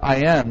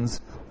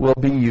makefile.ins will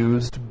be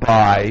used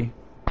by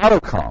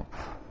autoconf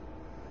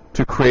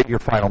to create your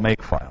final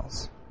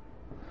makefiles.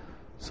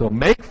 So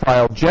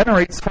makefile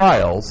generates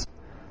files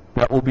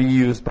that will be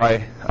used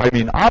by,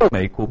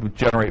 automake will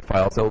generate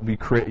files that will be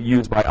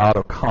used by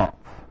autoconf.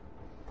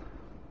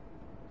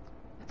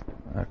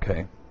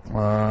 Okay.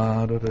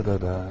 And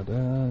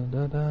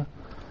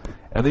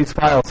these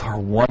files are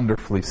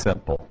wonderfully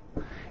simple.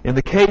 In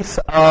the case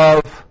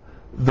of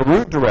the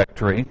root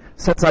directory,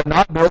 since I'm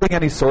not building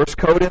any source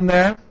code in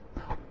there,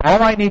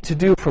 all I need to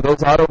do for those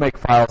automake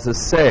files is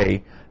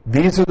say,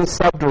 these are the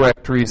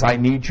subdirectories I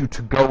need you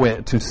to go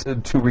in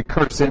to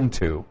recurse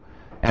into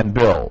and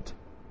build.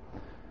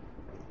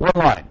 One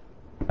line.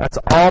 That's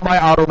all my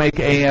automake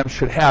AM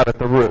should have at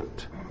the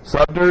root.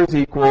 Subdirs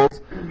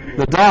equals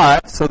the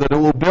dot so that it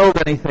will build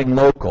anything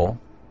local.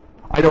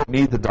 I don't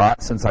need the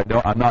dot since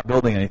I'm not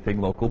building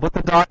anything local, but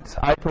the dot,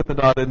 I put the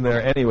dot in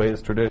there anyway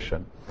as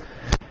tradition.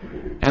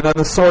 And then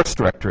the source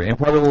directory. And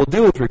what it will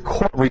do is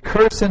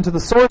recurse into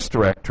the source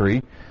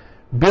directory,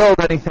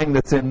 build anything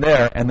that's in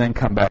there, and then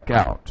come back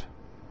out.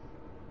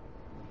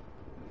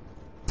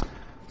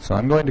 So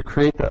I'm going to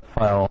create that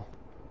file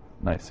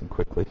nice and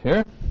quickly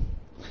here.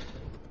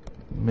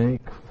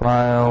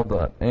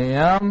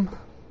 Makefile.am.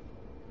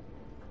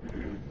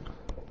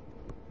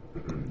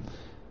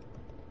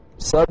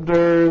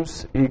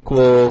 Subdirs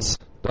equals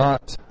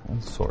dot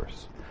and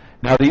source.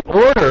 Now the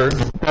order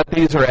that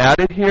these are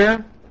added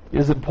here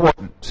is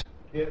important.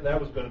 Yeah, that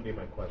was going to be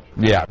my question.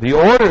 Yeah, the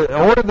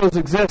order those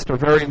exist are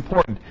very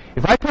important.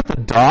 If I put the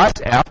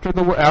dot after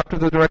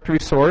the directory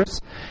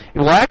source, it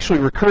will actually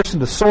recurse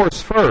into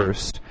source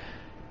first,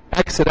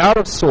 exit out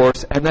of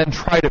source, and then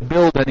try to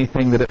build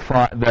anything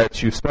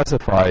that you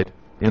specified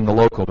in the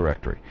local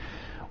directory.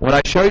 When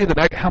I show you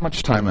how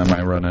much time am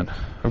I running?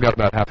 I've got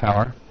about half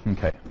hour.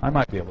 Okay, I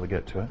might be able to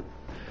get to it.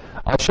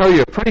 I'll show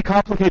you a pretty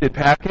complicated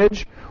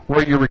package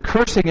where you're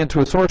recursing into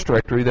a source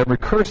directory, then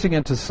recursing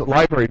into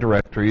library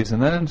directories,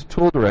 and then into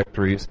tool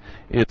directories.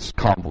 It's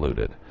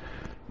convoluted.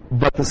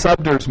 But the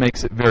subdirs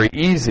makes it very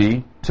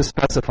easy to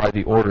specify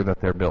the order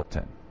that they're built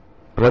in.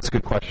 But that's a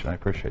good question. I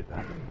appreciate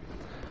that.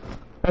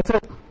 That's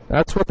it.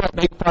 That's what that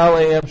makefile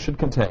AM should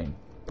contain.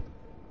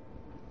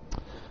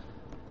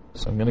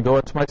 So I'm going to go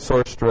into my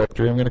source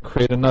directory. I'm going to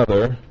create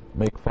another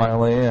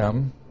makefile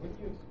AM. Would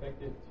you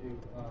expect it to, you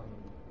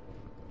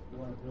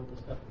want to build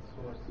the stuff in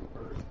source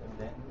first and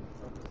then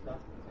build the stuff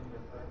that's in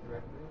your current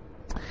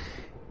directory?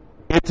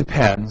 It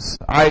depends.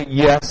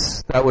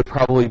 Yes, that would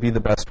probably be the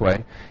best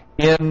way.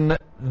 In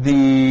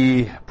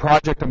the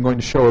project I'm going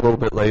to show a little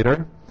bit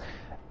later,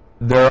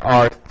 there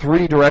are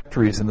 3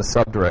 directories in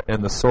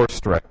the source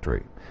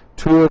directory.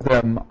 2 of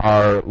them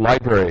are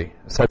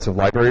sets of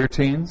library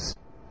routines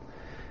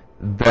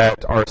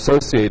that are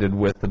associated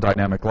with the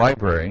dynamic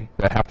library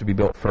that have to be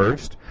built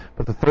first.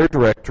 But the 3rd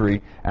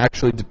directory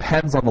actually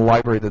depends on the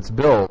library that's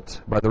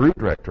built by the root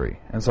directory.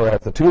 And so it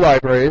has the 2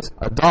 libraries,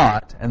 a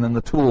dot, and then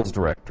the tools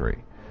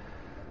directory.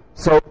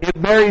 So it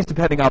varies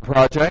depending on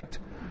project.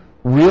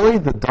 Really,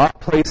 the dot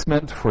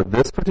placement for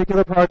this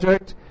particular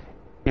project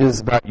is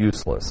about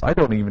useless. I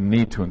don't even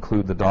need to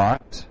include the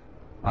dot.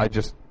 I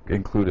just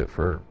include it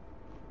for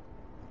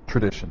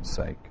tradition's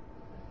sake.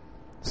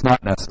 It's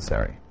not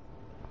necessary.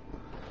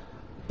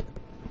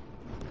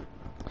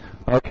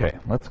 Okay,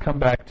 let's come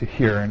back to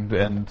here,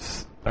 and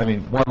I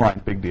mean, one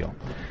line, big deal.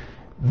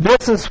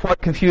 This is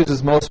what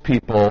confuses most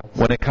people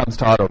when it comes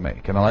to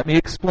AutoMake, and let me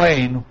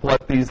explain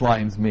what these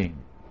lines mean.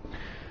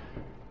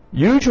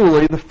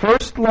 Usually, the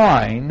first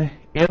line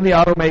in the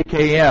AutoMake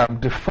AM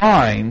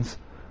defines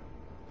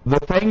the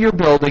thing you're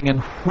building and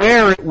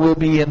where it will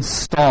be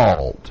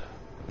installed.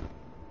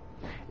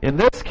 In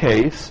this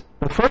case,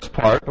 the first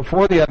part,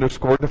 before the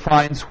underscore,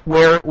 defines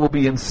where it will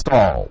be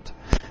installed.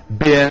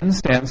 Bin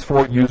stands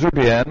for user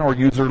bin or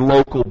user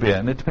local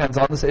bin. It depends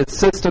on this. It's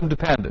system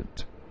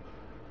dependent.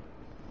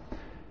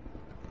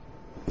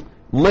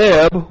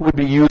 Lib would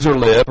be user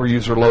lib or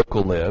user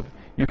local lib.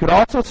 You could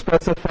also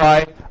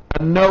specify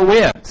a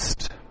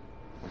no-inst.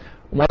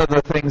 One of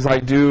the things I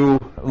do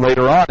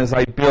later on is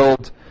I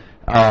build,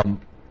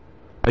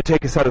 I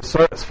take a set of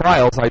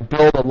files, I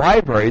build a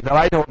library that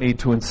I don't need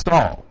to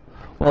install.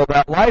 Well,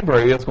 that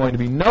library is going to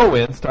be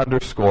no-inst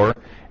underscore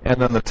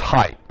and then the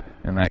type.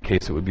 In that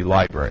case, it would be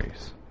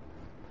libraries.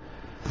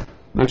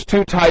 There's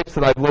two types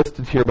that I've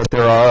listed here, but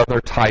there are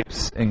other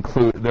types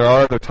there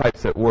are other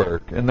types at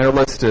work, and they're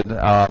listed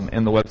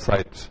in the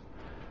website,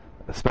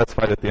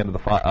 specified at the end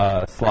of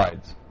the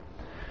slides.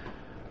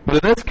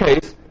 But in this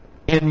case,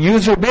 in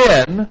user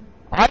bin,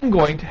 I'm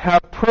going to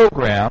have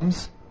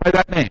programs by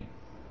that name.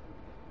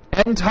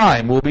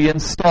 N-time will be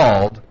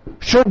installed,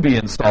 should be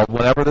installed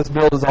whenever this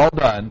build is all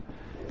done,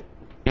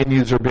 in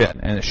user bin,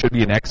 and it should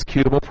be an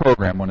executable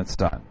program when it's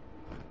done.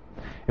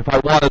 If I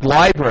wanted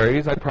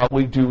libraries, I'd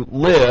probably do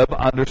lib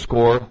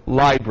underscore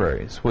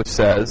libraries, which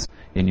says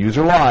in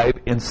user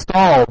lib,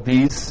 install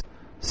these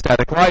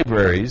static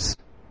libraries,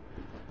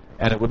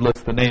 and it would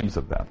list the names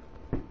of them.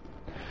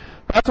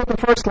 That's what the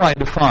first line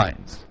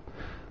defines.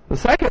 The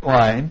second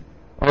line,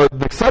 or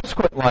the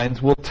subsequent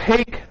lines, will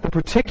take the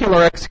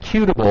particular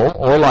executable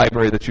or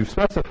library that you've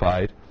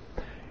specified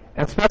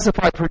and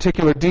specify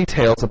particular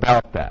details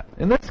about that.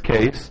 In this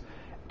case,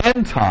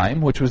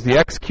 n-time, which was the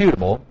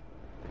executable,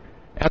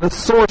 and the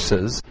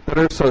sources that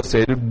are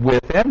associated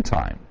with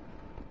n-time.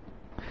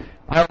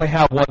 I only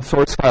have one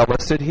source file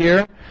listed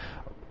here.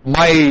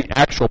 My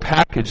actual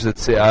package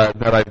that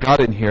I've got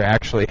in here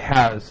actually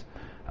has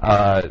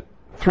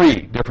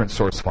 3 different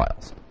source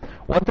files.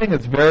 One thing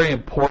that's very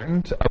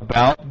important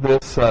about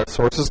this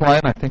sources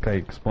line, I think I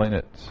explained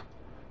it.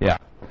 Yeah.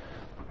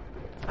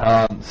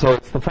 So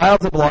it's the files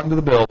that belong to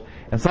the build.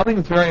 And something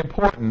that's very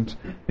important,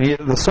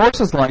 the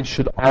sources line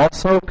should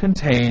also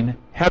contain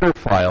header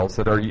files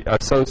that are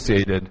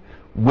associated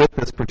with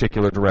this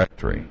particular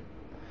directory.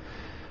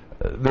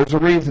 There's a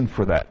reason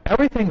for that.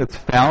 Everything that's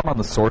found on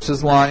the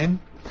sources line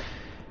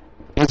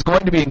is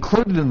going to be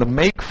included in the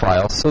make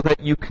file so that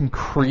you can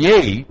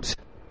create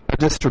a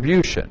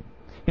distribution.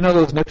 You know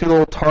those nifty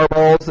little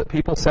tarballs that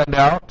people send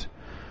out?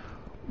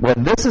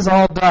 When this is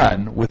all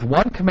done, with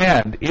one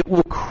command, it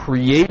will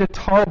create a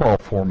tarball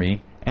for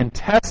me and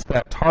test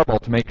that tarball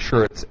to make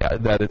sure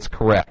that it's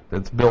correct,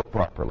 that it's built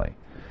properly.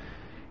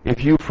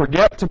 If you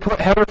forget to put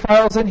header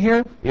files in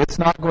here, it's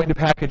not going to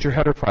package your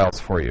header files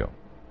for you.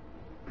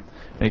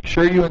 Make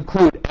sure you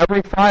include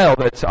every file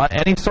that's on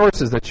any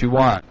sources that you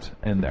want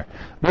in there.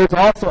 There's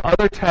also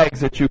other tags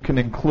that you can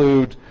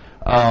include.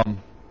 I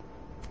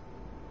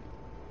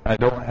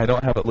don't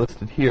have it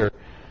listed here.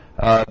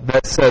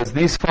 That says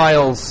these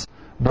files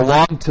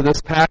belong to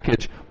this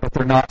package, but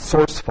they're not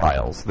source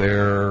files.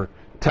 They're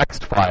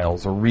text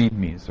files or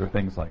readmes or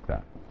things like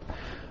that.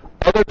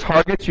 Other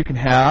targets you can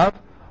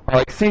have are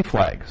like C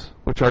flags,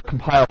 which are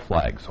compile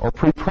flags, or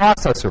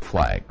preprocessor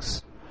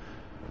flags.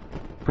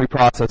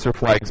 Preprocessor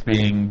flags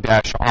being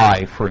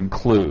 -I for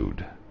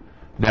include,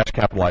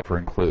 -I for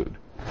include.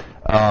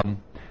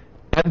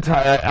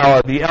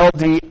 The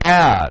LD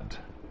add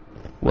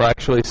will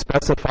actually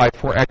specify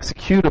for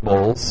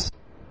executables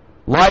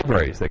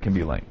libraries that can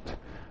be linked.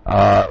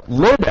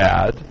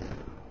 Libadd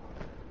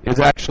is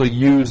actually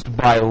used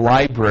by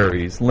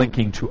libraries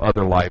linking to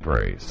other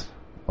libraries.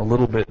 A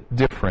little bit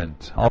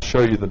different. I'll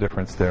show you the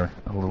difference there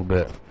a little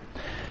bit.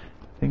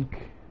 I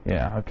think,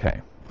 yeah,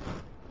 okay.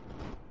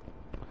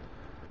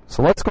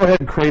 So let's go ahead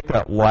and create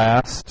that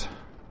last.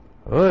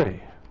 Oy,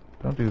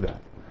 don't do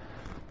that.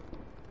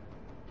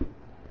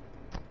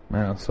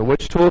 Now, so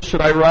which tool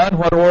should I run?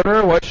 What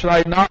order? What should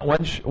I not?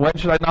 When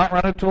should I not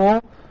run a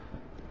tool?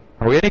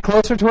 Are we any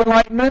closer to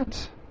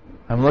enlightenment?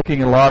 I'm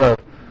looking at a lot of.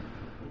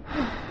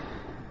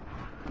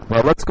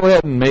 Well, let's go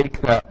ahead and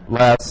make that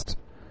last.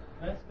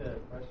 Can I ask a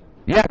question?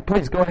 Yeah,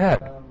 please go ahead.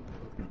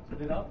 So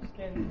did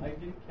Autoscan, I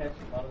didn't catch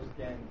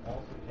Autoscan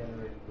also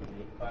generated the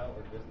make file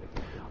or just the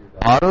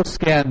configure?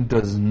 Autoscan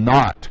does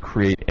not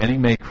create any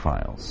make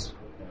files.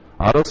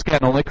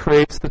 Autoscan only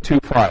creates the 2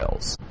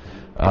 files,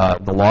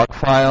 the log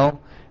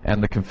file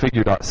and the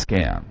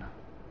configure.scan.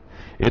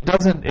 It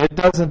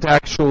doesn't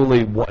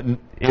actually.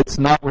 It's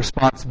not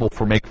responsible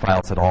for make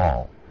files at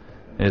all.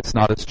 It's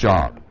not its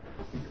job.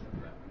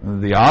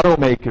 The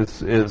automake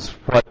is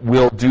what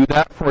will do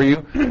that for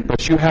you,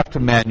 but you have to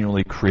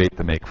manually create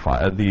the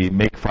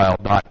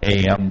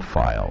makefile.am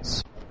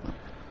files.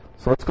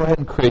 So let's go ahead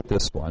and create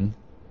this one.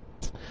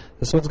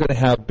 This one's going to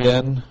have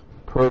bin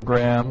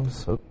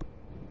programs.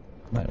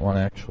 Might want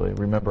to actually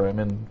remember I'm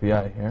in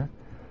VI here.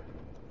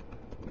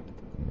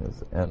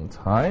 Is end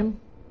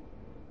time.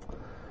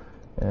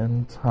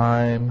 End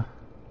time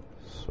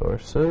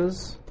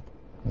sources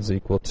is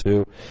equal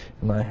to,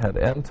 and I had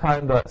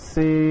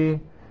endtime.c,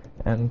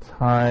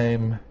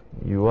 endtime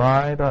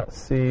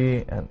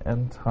UI.c, and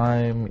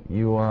endtime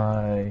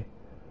UI.h.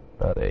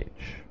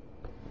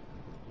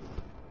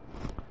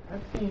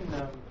 I've seen,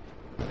 I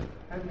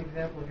have an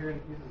example here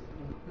that uses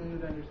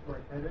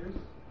include_headers.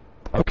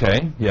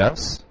 Okay,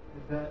 yes. Is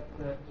that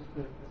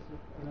just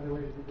another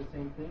way to do the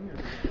same thing?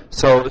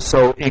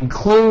 So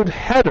include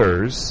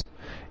headers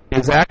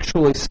is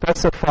actually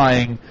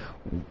specifying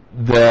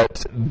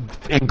that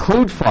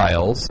include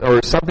files,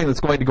 or something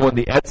that's going to go in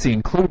the Etsy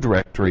include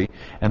directory,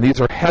 and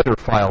these are header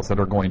files that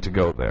are going to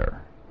go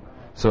there.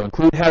 So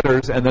include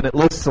headers, and then it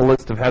lists a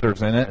list of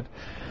headers in it.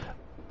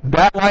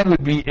 That line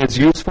is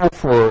useful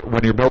for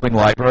when you're building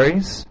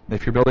libraries.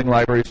 If you're building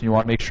libraries and you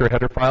want to make sure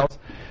header files,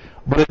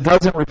 but it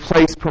doesn't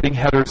replace putting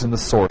headers in the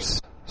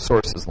sources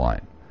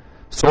line.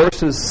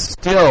 Sources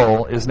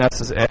still is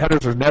necessary.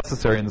 Headers are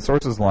necessary in the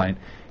sources line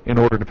in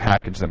order to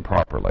package them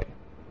properly.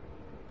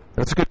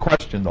 That's a good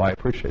question, though. I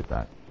appreciate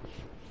that.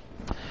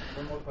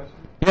 One more question?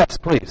 Yes,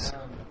 please.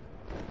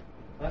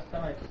 Last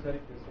time I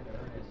studied this in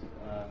earnest,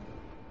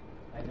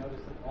 I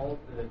noticed that all of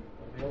the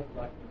available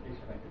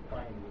documentation I could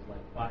find was like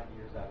 5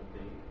 years out of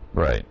date.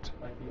 Right.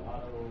 Like the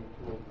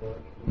Autotools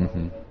book,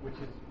 which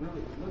is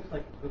really, it looks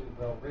like it's really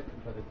well written,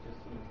 but it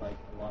just seems like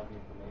a lot of the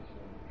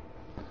information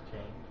has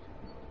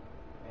changed.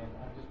 And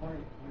I'm just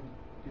wondering if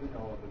you do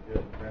know of a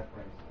good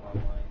reference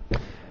online.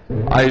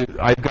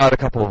 I've got a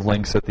couple of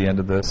links at the end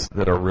of this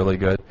that are really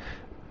good.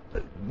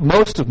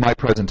 Most of my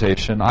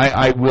presentation,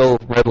 I will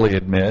readily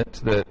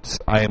admit that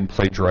I am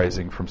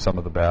plagiarizing from some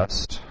of the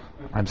best.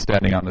 I'm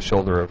standing on the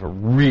shoulder of a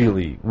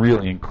really,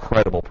 really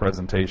incredible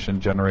presentation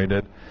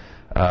generated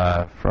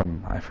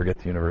from, I forget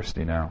the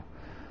university now.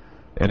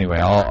 Anyway,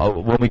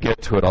 when we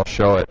get to it, I'll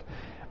show it.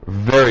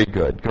 Very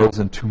good. Goes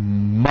into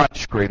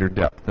much greater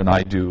depth than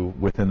I do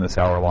within this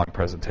hour-long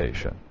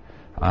presentation.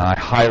 I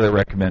highly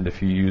recommend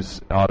if you use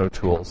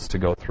Autotools to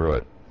go through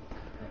it.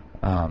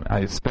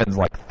 I spend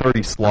like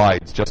 30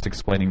 slides just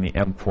explaining the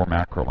M4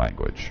 macro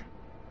language.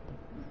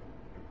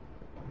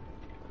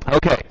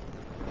 Okay.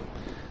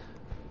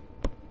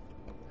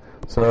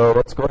 So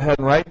let's go ahead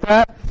and write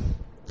that.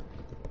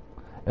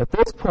 At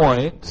this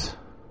point,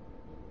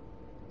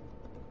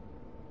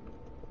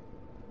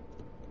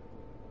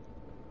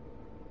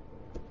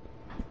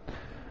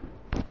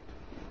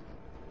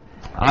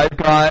 I've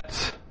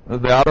got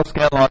the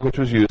autoscan log, which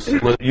was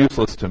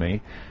useless to me.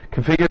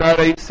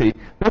 Configure.ac.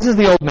 This is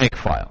the old make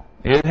file.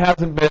 It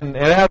hasn't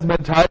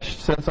been touched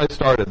since I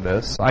started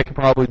this. I could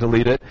probably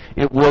delete it.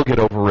 It will get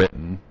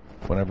overwritten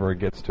whenever it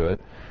gets to it.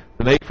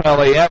 The make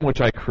file AM, which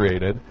I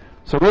created.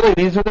 So really,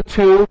 these are the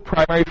two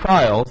primary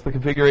files: the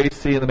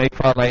configure.ac and the make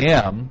file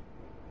AM.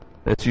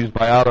 That's used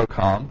by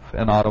AutoConf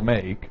and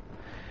AutoMake.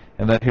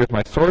 And then here's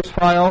my source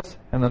files,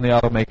 and then the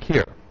AutoMake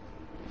here.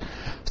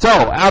 So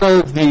out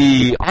of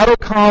the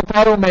AutoConf,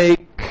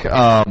 AutoMake,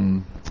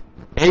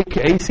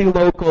 AC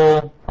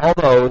local, all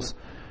those,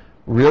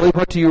 really,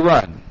 what do you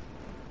run?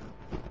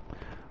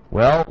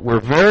 Well, we're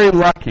very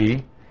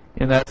lucky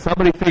in that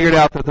somebody figured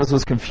out that this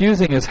was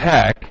confusing as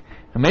heck,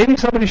 and maybe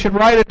somebody should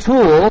write a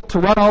tool to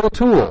run all the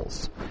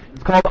tools.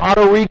 It's called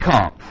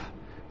AutoReconf.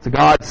 It's a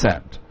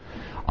godsend.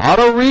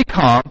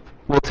 AutoReconf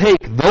will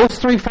take those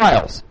three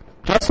files,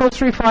 just those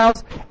three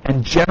files,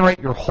 and generate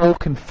your whole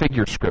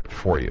configure script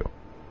for you.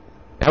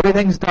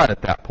 Everything's done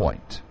at that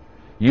point.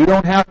 You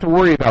don't have to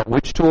worry about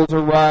which tools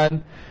are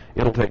run.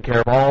 It'll take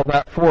care of all of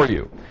that for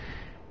you.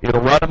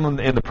 It'll run them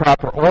in the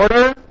proper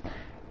order.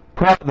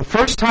 The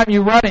first time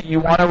you run it,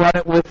 you want to run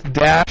it with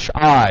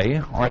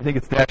 -i, or I think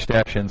it's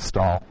 --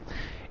 install.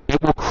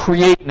 It will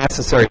create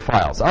necessary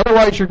files.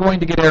 Otherwise, you're going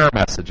to get error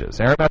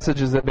messages. Error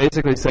messages that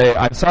basically say,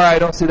 I'm sorry, I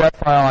don't see that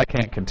file, I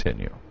can't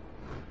continue.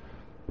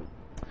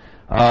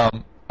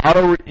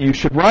 You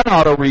should run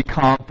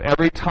AutoReconf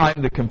every time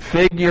the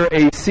configure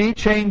AC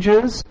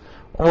changes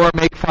or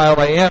make file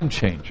AM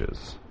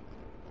changes.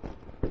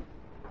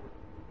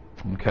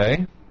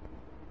 Okay?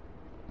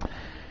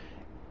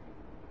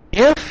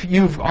 If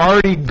you've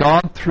already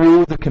gone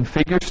through the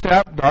configure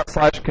step,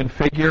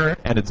 /configure,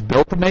 and it's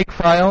built the make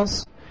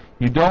files,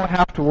 you don't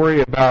have to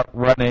worry about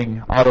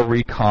running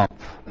AutoReconf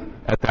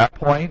at that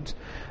point.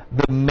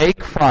 The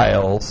make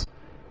files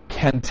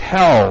can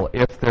tell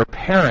if their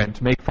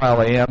parent,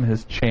 makefile AM,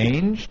 has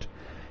changed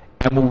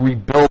and will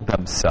rebuild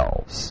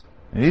themselves.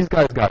 And these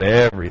guys got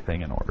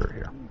everything in order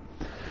here.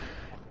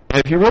 And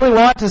if you really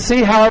want to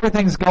see how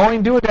everything's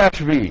going, do a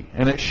 -v,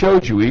 and it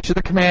shows you each of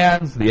the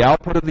commands, the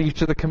output of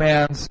each of the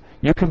commands.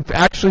 You can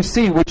actually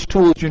see which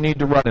tools you need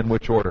to run in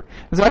which order.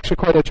 It's actually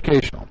quite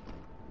educational.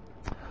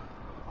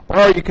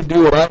 Or you can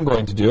do what I'm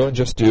going to do and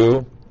just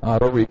do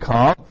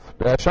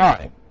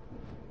autoreconf-i.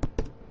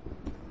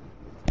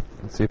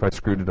 Let's see if I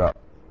screwed it up.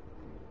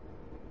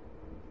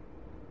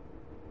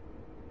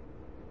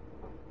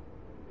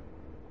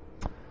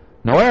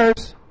 No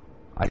errors.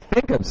 I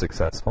think I'm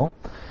successful.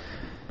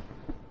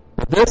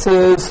 But this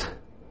is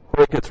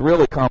where it gets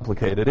really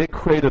complicated. It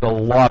created a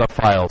lot of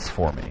files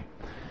for me.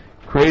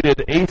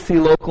 Created AC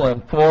local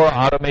M4,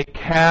 automate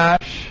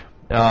cache.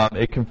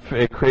 It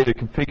created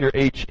configure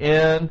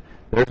HN.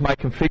 There's my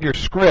configure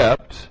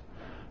script.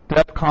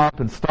 depcomp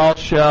install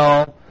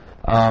shell.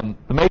 The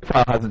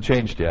makefile hasn't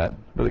changed yet,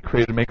 but it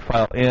created a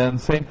makefile in.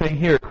 Same thing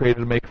here, it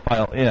created a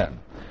makefile in.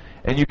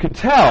 And you can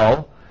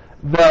tell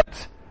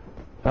that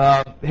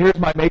here's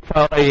my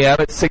makefile AM.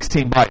 It's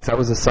 16 bytes. That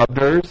was a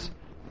subders.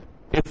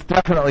 It's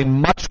definitely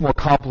much more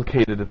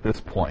complicated at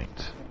this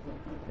point.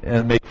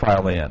 And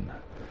makefile in.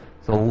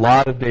 There's a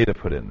lot of data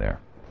put in there.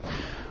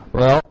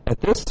 Well,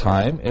 at this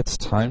time, it's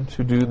time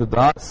to do the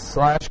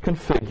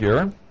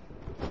 /configure.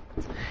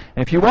 And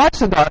if you watch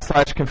the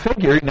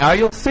 /configure, now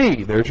you'll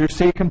see. There's your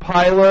C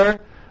compiler.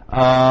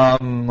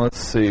 Let's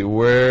see,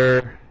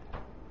 where...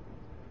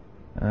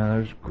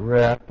 there's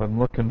grep. I'm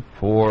looking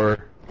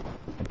for...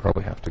 I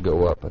probably have to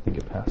go up. I think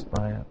it passed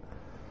by it.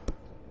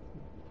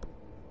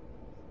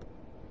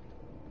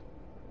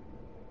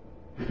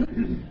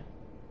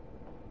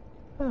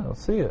 I don't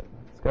see it.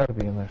 It's got to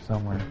be in there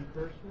somewhere.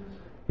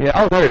 Yeah,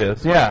 oh, there it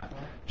is. Yeah.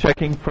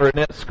 Checking for a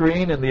net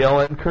screen and the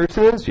LN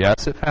curses.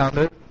 Yes, it found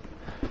it.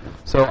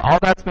 So all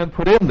that's been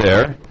put in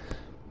there.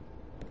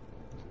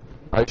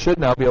 I should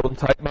now be able to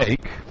type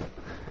make,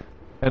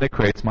 and it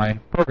creates my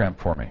program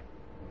for me.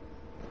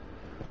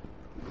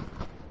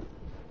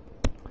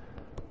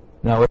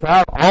 Now,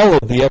 without all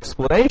of the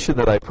explanation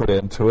that I put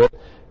into it,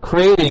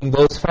 creating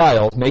those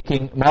files,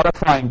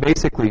 modifying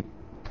basically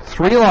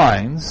 3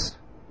 lines,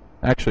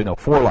 actually no,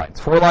 4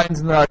 lines. 4 lines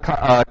in the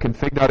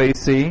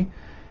config.ac,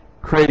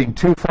 creating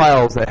 2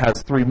 files that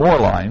has 3 more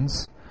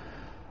lines.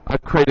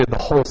 I've created the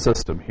whole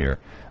system here.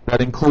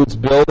 That includes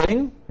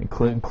building,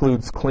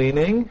 includes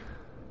cleaning.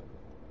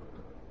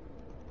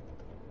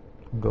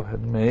 Go ahead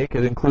and make.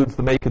 It includes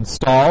the make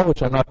install,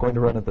 which I'm not going to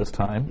run at this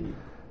time.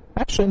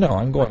 Actually, no,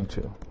 I'm going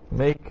to.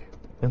 Make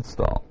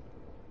install.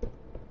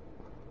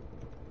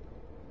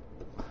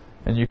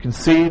 And you can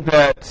see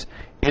that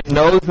it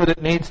knows that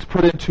it needs to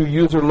put into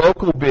user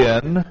local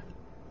bin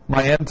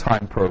my end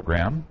time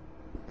program.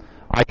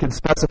 I can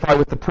specify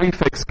with the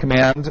prefix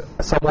command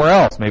somewhere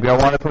else. Maybe I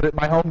want to put it in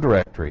my home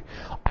directory.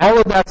 All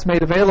of that's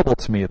made available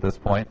to me at this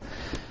point.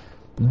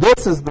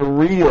 This is the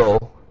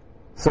real.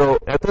 So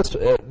at this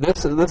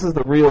is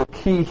the real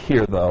key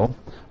here, though.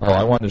 Oh,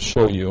 I wanted to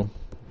show you.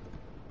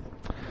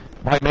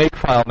 My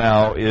makefile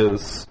now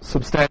is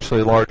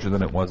substantially larger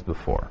than it was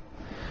before.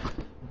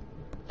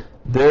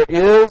 There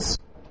is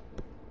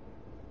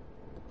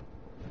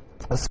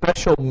a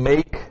special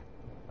make.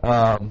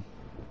 I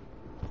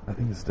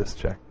think it's disk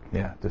check.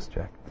 Yeah, disk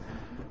check.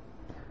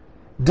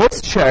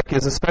 Disk check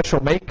is a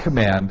special make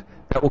command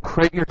that will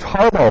create your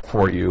tarball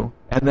for you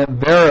and then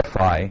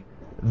verify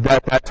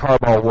that that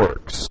tarball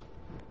works.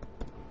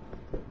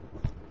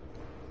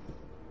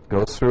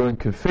 Goes through and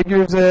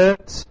configures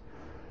it,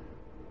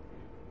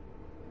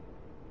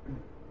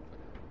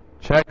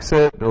 checks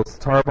it, builds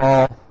the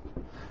tarball,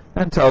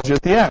 and tells you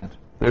at the end,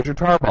 there's your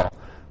tarball.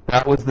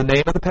 That was the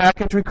name of the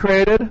package we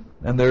created,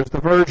 and there's the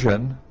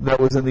version that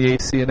was in the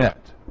AC init.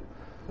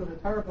 So the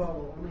tarball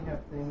will only have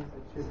things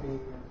that should be in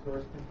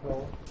source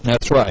control.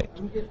 That's right.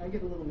 I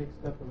get a little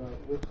mixed up about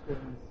which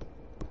things.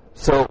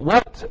 So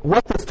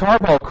what this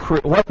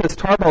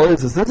tarball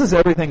is this is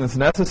everything that's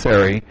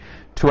necessary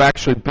to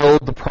actually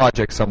build the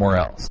project somewhere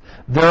else.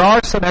 There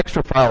are some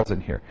extra files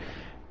in here.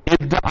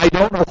 I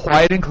don't know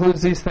why it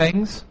includes these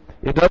things.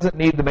 It doesn't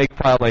need the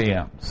makefile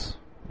AMs.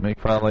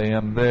 Makefile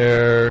AM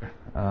there,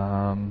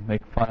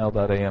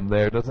 makefile.am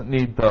there. Doesn't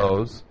need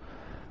those.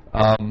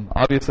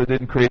 Obviously, it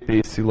didn't create the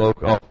AC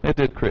local. Oh, it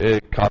did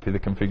copy the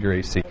configure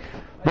AC.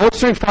 Those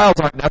 3 files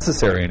aren't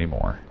necessary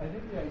anymore. I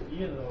think the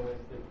idea, though, is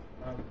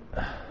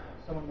that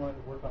someone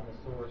wanted to work on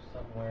the source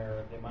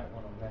somewhere. They might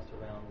want to mess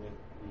around with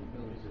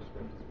the user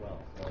script as well.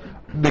 So.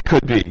 They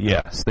could be,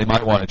 yes. They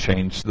might want to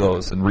change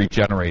those and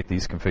regenerate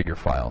these configure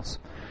files.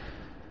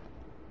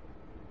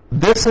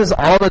 This is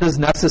all that is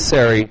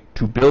necessary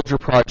to build your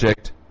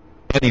project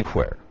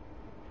anywhere.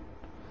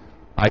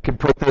 I can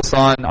put this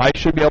on, I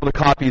should be able to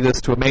copy this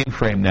to a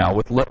mainframe now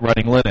with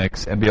running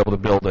Linux and be able to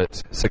build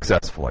it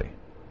successfully.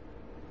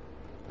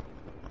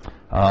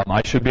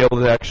 I should be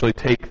able to actually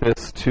take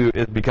this to,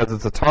 because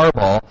it's a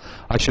tarball,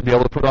 I should be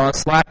able to put on a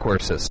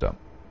Slackware system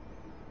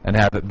and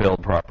have it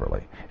build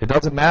properly. It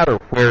doesn't matter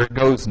where it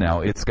goes now.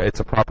 It's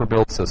a proper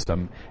build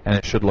system, and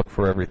it should look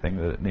for everything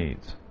that it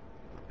needs.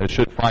 It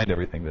should find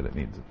everything that it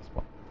needs at this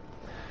point.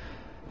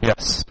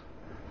 Yes?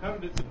 How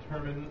did it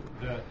determine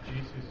that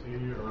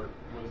GCC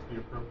was the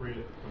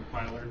appropriate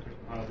compiler to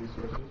compile these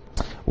sources?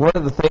 One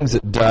of the things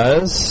it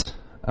does,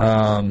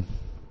 when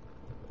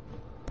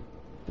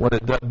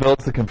it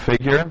builds the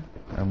configure,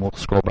 and we'll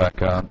scroll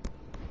back up,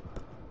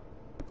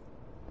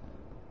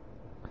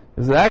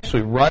 is it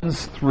actually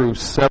runs through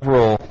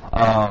several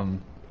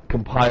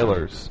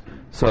compilers.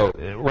 So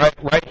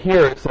right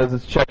here it says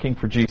it's checking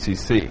for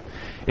GCC.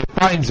 It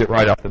finds it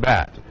right off the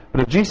bat.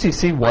 But if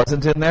GCC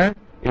wasn't in there,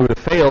 it would have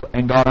failed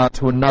and gone on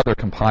to another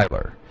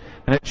compiler.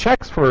 And it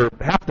checks for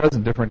half a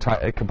dozen different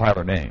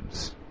compiler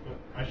names.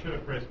 I should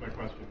have phrased my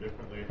question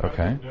differently.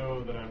 Okay. How do you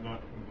know that I'm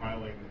not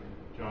compiling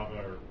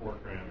Java or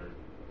Fortran or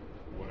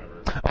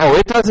whatever? Oh,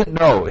 it doesn't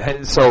know.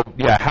 So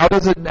yeah, how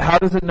does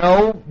it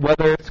know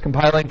whether it's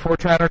compiling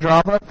Fortran or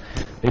Java?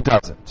 It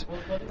doesn't. Well,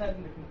 wasn't that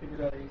in the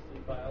configure.ac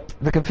file?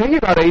 The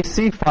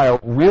configure.ac file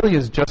really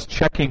is just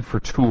checking for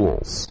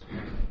tools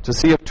to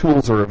see if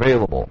tools are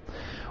available.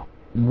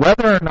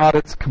 Whether or not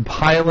it's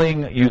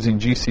compiling using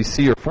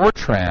GCC or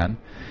Fortran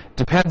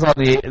depends on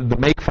the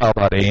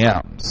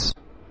makefile.ams.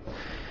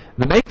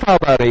 The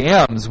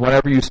makefile.ams,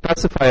 whenever you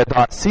specify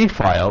a .c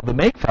file, the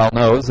makefile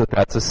knows that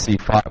that's a C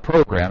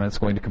program and it's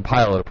going to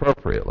compile it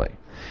appropriately.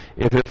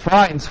 If it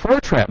finds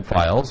Fortran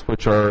files,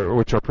 which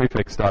are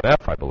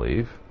prefix.f, I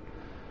believe,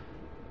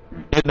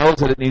 it knows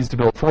that it needs to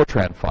build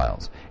Fortran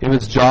files. If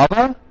it's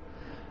Java,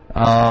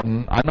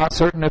 I'm not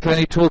certain if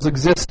any tools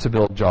exist to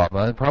build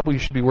Java. Probably you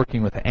should be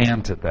working with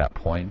Ant at that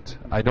point.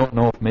 I don't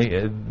know if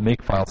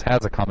Makefiles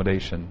has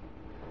accommodation,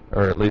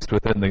 or at least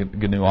within the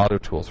GNU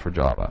Autotools for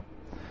Java.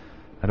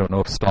 I don't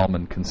know if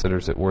Stallman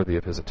considers it worthy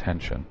of his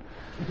attention.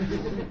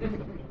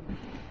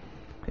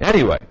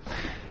 Anyway,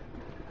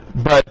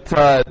 but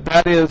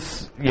that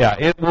is, yeah,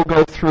 it will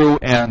go through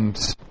and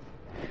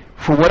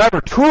for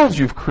whatever tools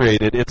you've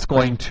created, it's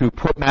going to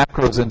put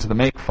macros into the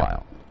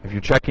Makefile. If you're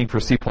checking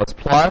for C++,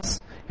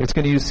 it's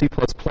going to use C++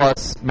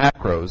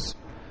 macros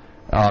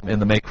in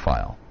the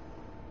Makefile.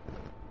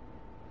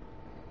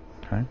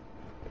 Okay.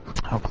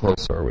 How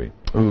close are we?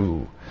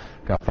 Ooh,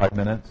 got 5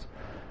 minutes.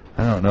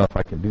 I don't know if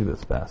I can do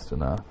this fast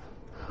enough.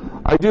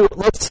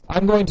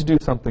 I'm going to do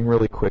something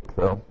really quick,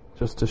 though,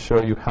 just to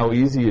show you how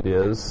easy it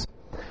is.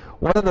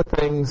 One of the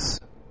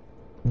things,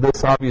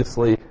 this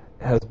obviously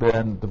has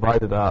been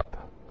divided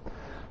up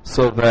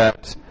so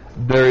that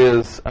there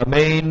is a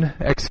main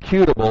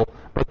executable,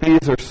 but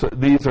these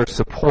are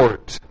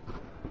support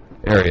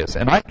areas,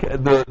 and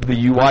the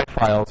UI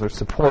files are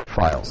support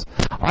files.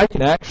 I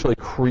can actually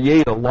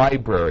create a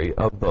library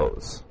of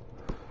those.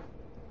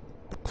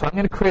 So I'm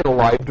going to create a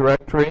live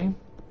directory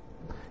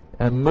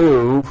and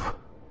move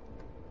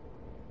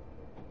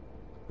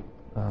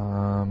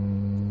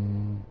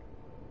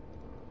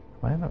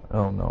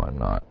oh no, I'm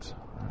not.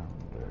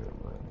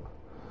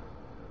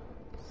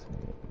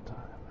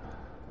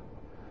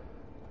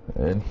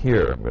 And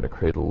here I'm going to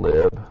create a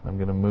lib. I'm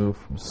going to move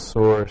from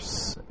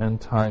source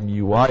endtime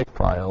UI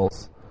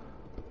files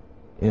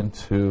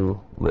into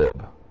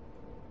lib.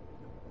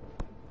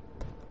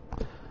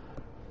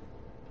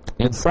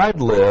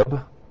 Inside lib,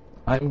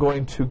 I'm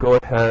going to go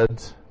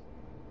ahead.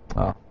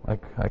 Oh, I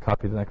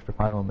copied an extra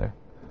file in there.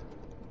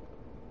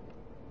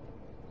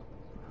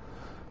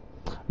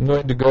 I'm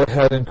going to go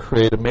ahead and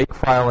create a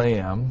makefile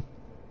AM.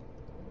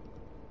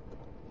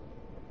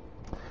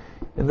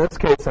 In this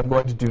case, I'm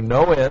going to do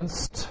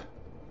no-inst.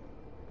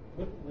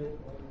 Would lib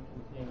only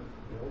contain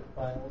build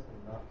files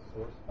and not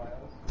source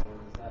files? Or is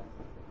that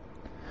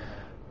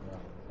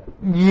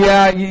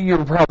Yeah,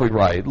 you're probably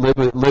right.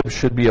 Lib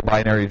should be a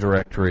binary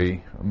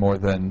directory more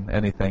than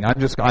anything.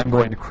 I'm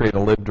going to create a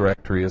lib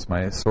directory as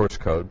my source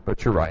code,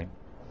 but you're right.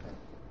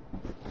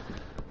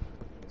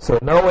 So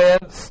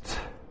no-inst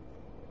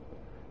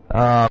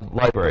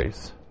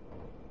libraries.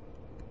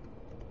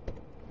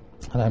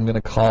 And I'm going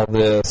to call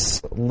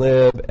this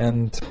lib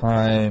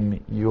endtime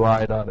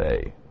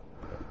UI.a.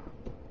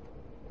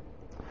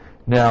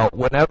 Now,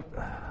 whenever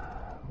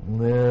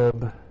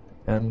lib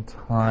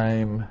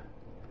endtime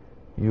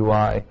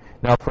UI.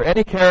 Now, for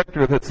any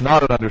character that's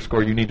not an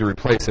underscore, you need to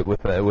replace it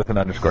with an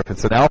underscore. If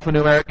it's an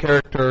alphanumeric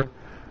character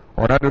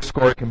or an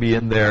underscore, it can be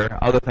in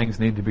there. Other things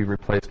need to be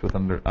replaced with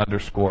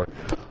underscore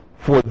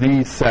for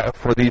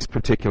these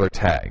particular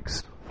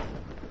tags.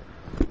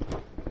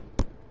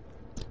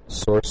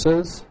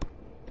 Sources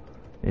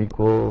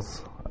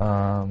equals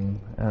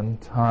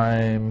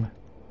endtime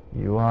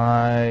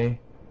UI.c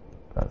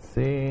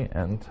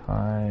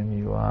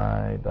endtime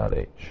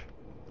UI.h.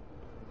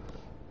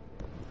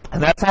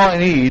 And that's all I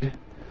need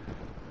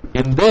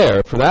in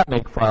there for that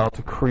makefile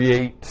to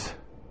create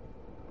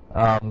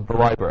the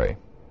library.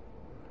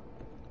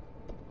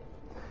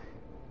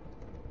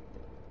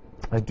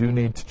 I do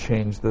need to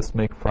change this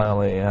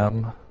makefile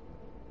AM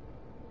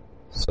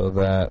so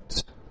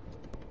that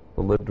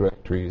the lib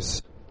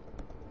directories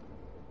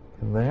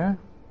in there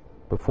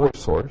before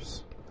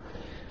source.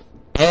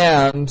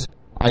 And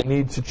I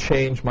need to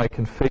change my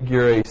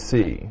configure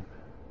AC.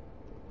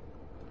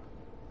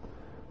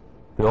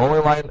 The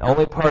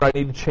only part I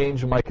need to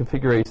change in my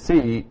configure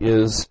AC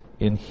is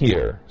in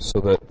here, so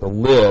that the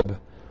lib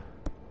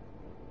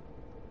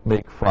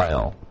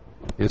makefile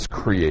is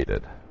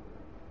created.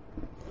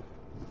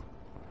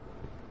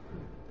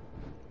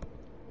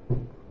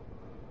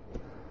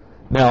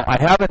 Now,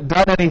 I haven't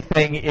done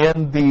anything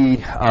in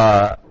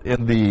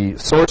the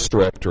source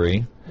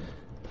directory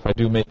If I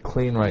do make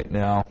clean right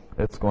now,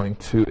 it's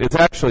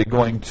actually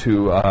going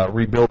to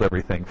rebuild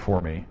everything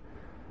for me.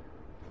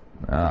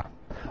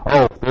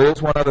 Oh, there is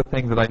one other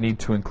thing that I need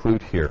to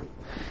include here.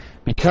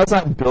 Because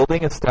I'm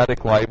building a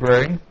static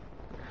library,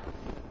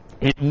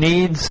 it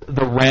needs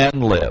the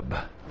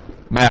ranlib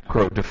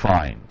macro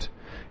defined.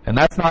 And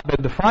that's not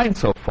been defined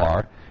so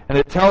far, and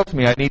it tells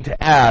me I need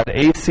to add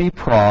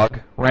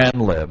acprog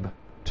ranlib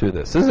to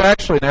this. This is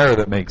actually an error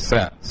that makes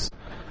sense.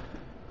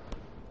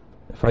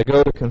 If I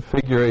go to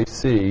configure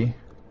AC,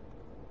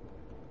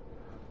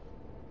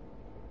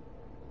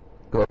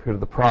 go up here to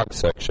the prog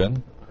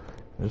section,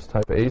 just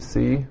type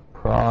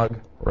acprog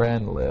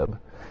ranlib,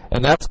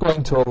 and that's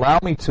going to allow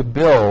me to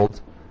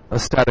build a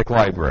static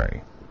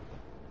library.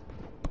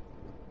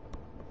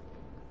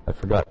 I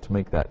forgot to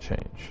make that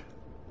change.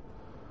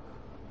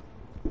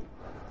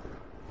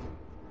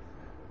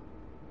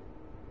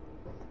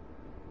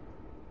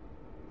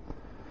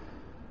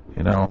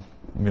 You know,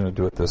 I'm going to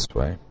do it this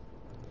way.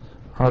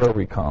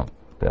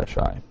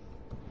 Auto-recomp-i.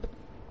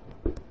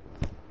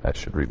 That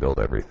should rebuild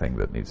everything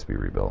that needs to be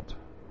rebuilt.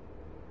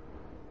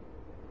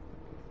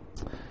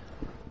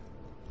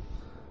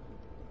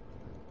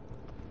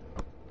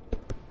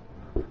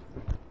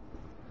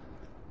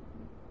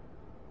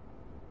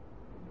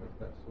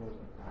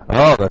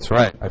 Oh, that's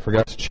right. I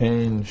forgot to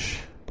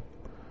change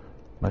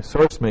my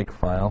source make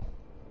file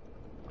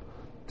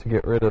to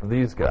get rid of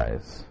these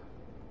guys.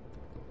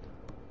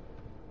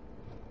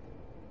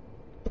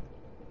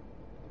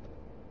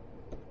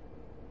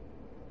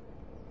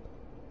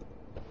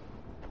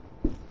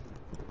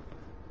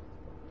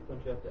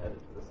 Don't you have to add it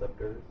to the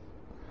subdirs?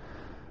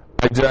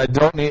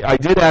 I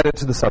did add it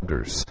to the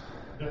subdirs.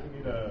 Don't you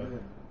need a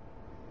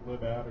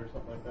lib add or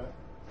something like that?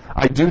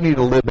 I do need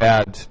a lib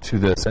add to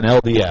this. An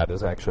LD add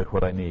is actually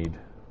what I need.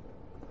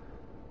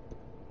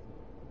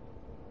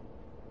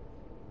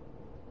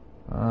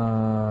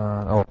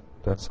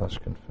 That's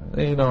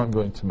 /config. You know, I'm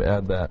going to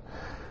add that.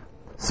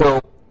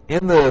 So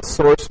in the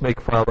source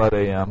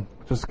makefile.am,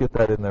 just get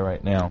that in there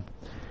right now.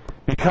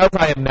 Because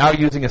I am now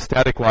using a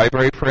static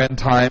library for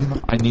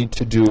endtime, I need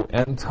to do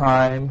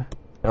endtime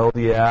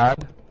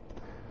LDAdd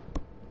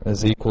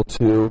is equal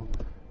to,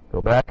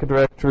 go back a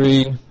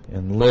directory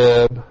in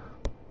lib,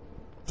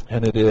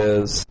 and it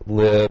is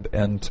lib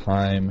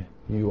endtime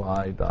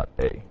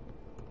ui.a.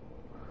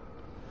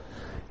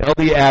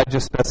 LDAdd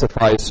just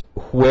specifies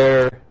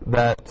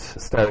what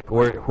static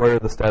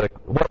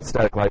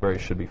library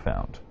should be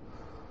found.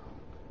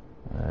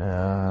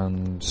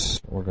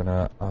 And we're going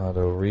to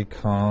auto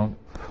recomp.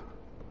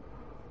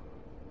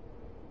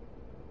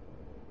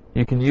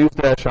 You can use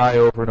 -i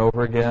over and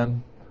over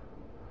again.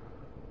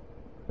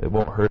 It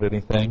won't hurt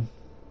anything.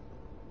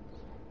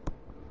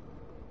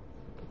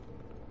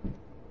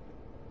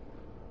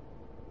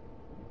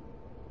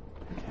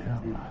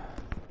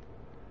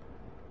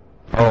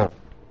 Oh.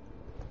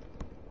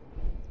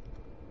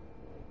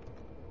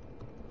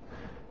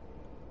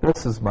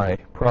 This is my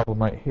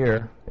problem right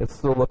here. It's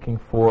still looking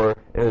for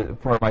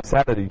my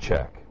sanity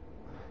check.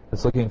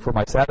 It's looking for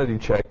my sanity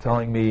check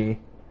telling me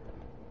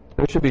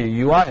there should be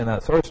a UI in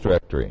that source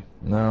directory.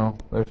 No,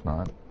 there's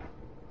not.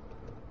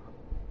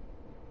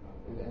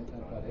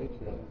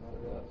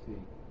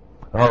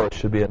 Oh, it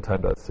should be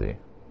endtime.c.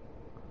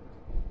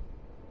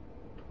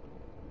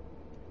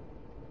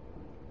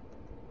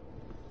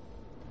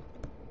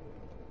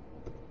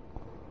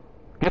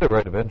 Get it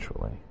right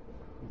eventually.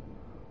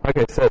 Like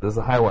I said, there's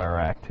a high-wire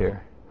act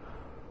here.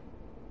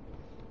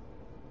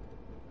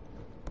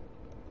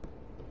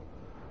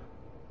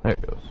 There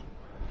it goes.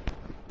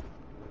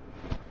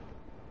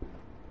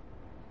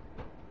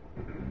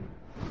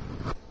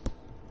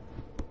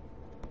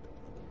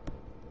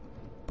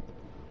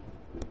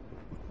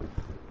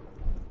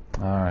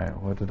 All right,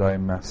 what did I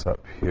mess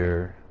up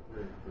here?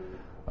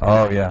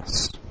 Oh,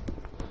 yes.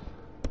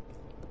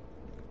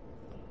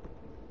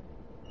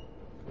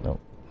 Nope,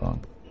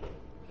 wrong.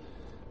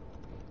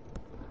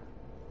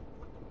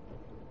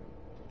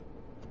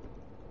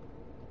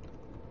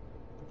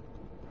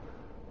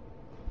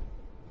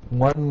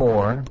 One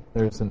more.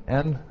 There's an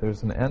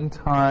end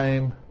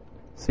time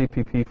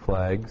CPP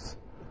flags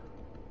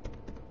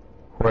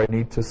where I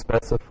need to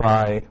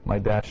specify my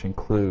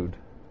 -include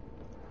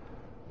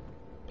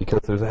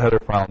because there's a header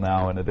file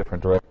now in a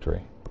different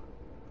directory.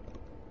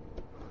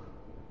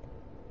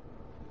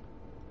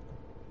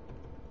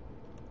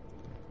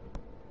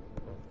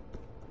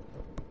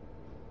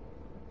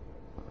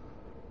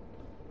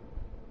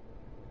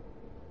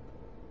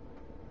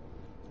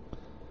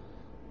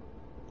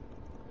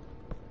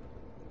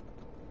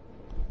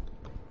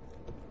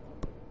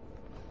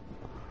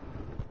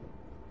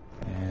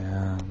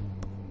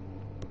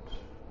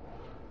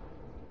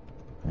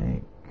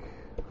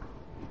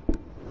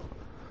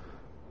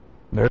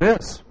 There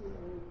it is.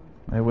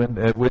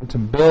 It went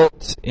and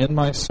built in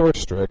my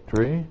source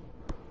directory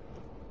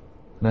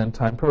an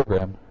endtime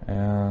program,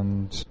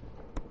 and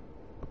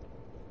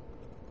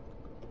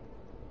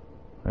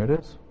there it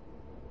is.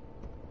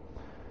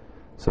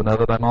 So now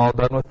that I'm all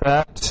done with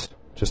that,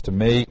 just to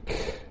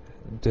make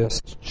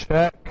dist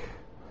check,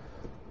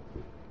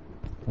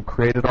 we'll create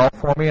create it all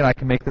for me, and I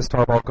can make this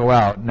tarball go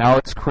out. Now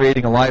it's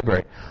creating a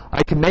library.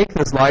 I can make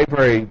this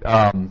library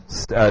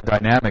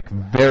dynamic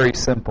very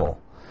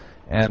simple,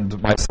 and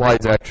my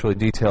slides actually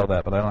detail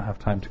that, but I don't have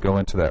time to go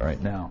into that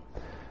right now.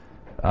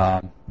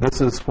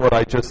 This is what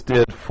I just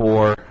did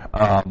for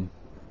the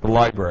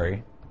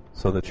library,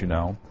 so that you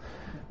know.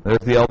 There's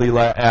the LD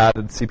add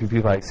and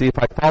CPP file. See, if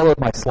I followed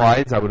my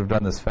slides, I would have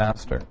done this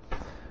faster.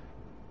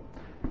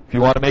 If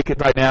you want to make it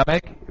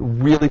dynamic,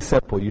 really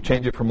simple. You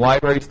change it from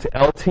libraries to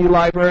LT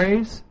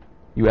libraries.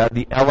 You add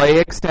the LA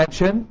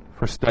extension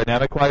for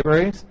dynamic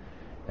libraries.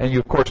 And you,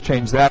 of course,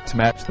 change that to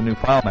match the new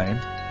file name.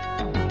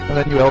 And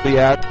then you LD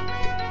add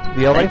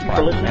the LA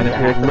file. And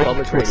it will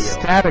link to a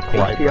static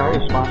library.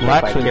 We'll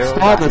actually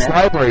install this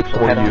library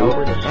for you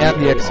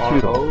and the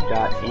executable.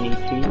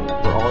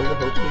 For all your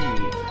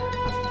hosting needs.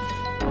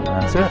 And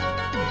that's it.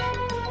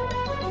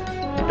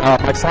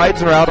 My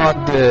slides are out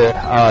on the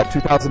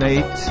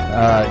 2008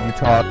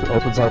 Utah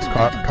Open Source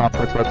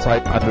Conference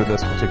website under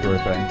this particular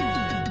thing.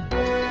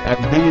 And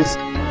these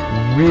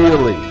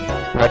really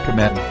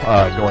recommend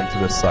going to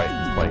this site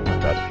and playing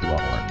with that if you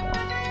want to learn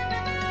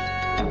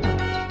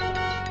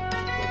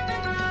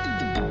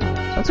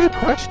more. That's a good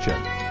question.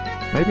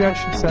 Maybe I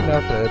should send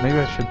out maybe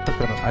I should put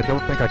them. I don't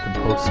think I can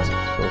post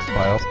those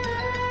files.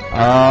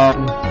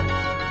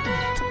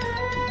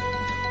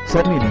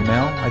 Send me an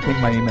email. I think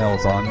my email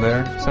is on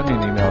there. Send me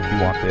an email if you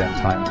want the end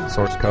time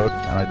source code,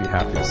 and I'd be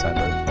happy to send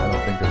it. I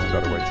don't think there's a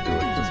better way to do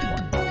it at this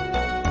point.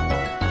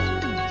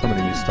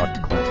 Somebody needs to talk to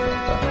Clint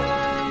about that.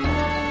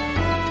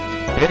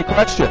 Any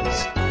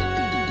questions?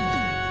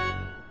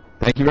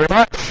 Thank you very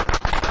much.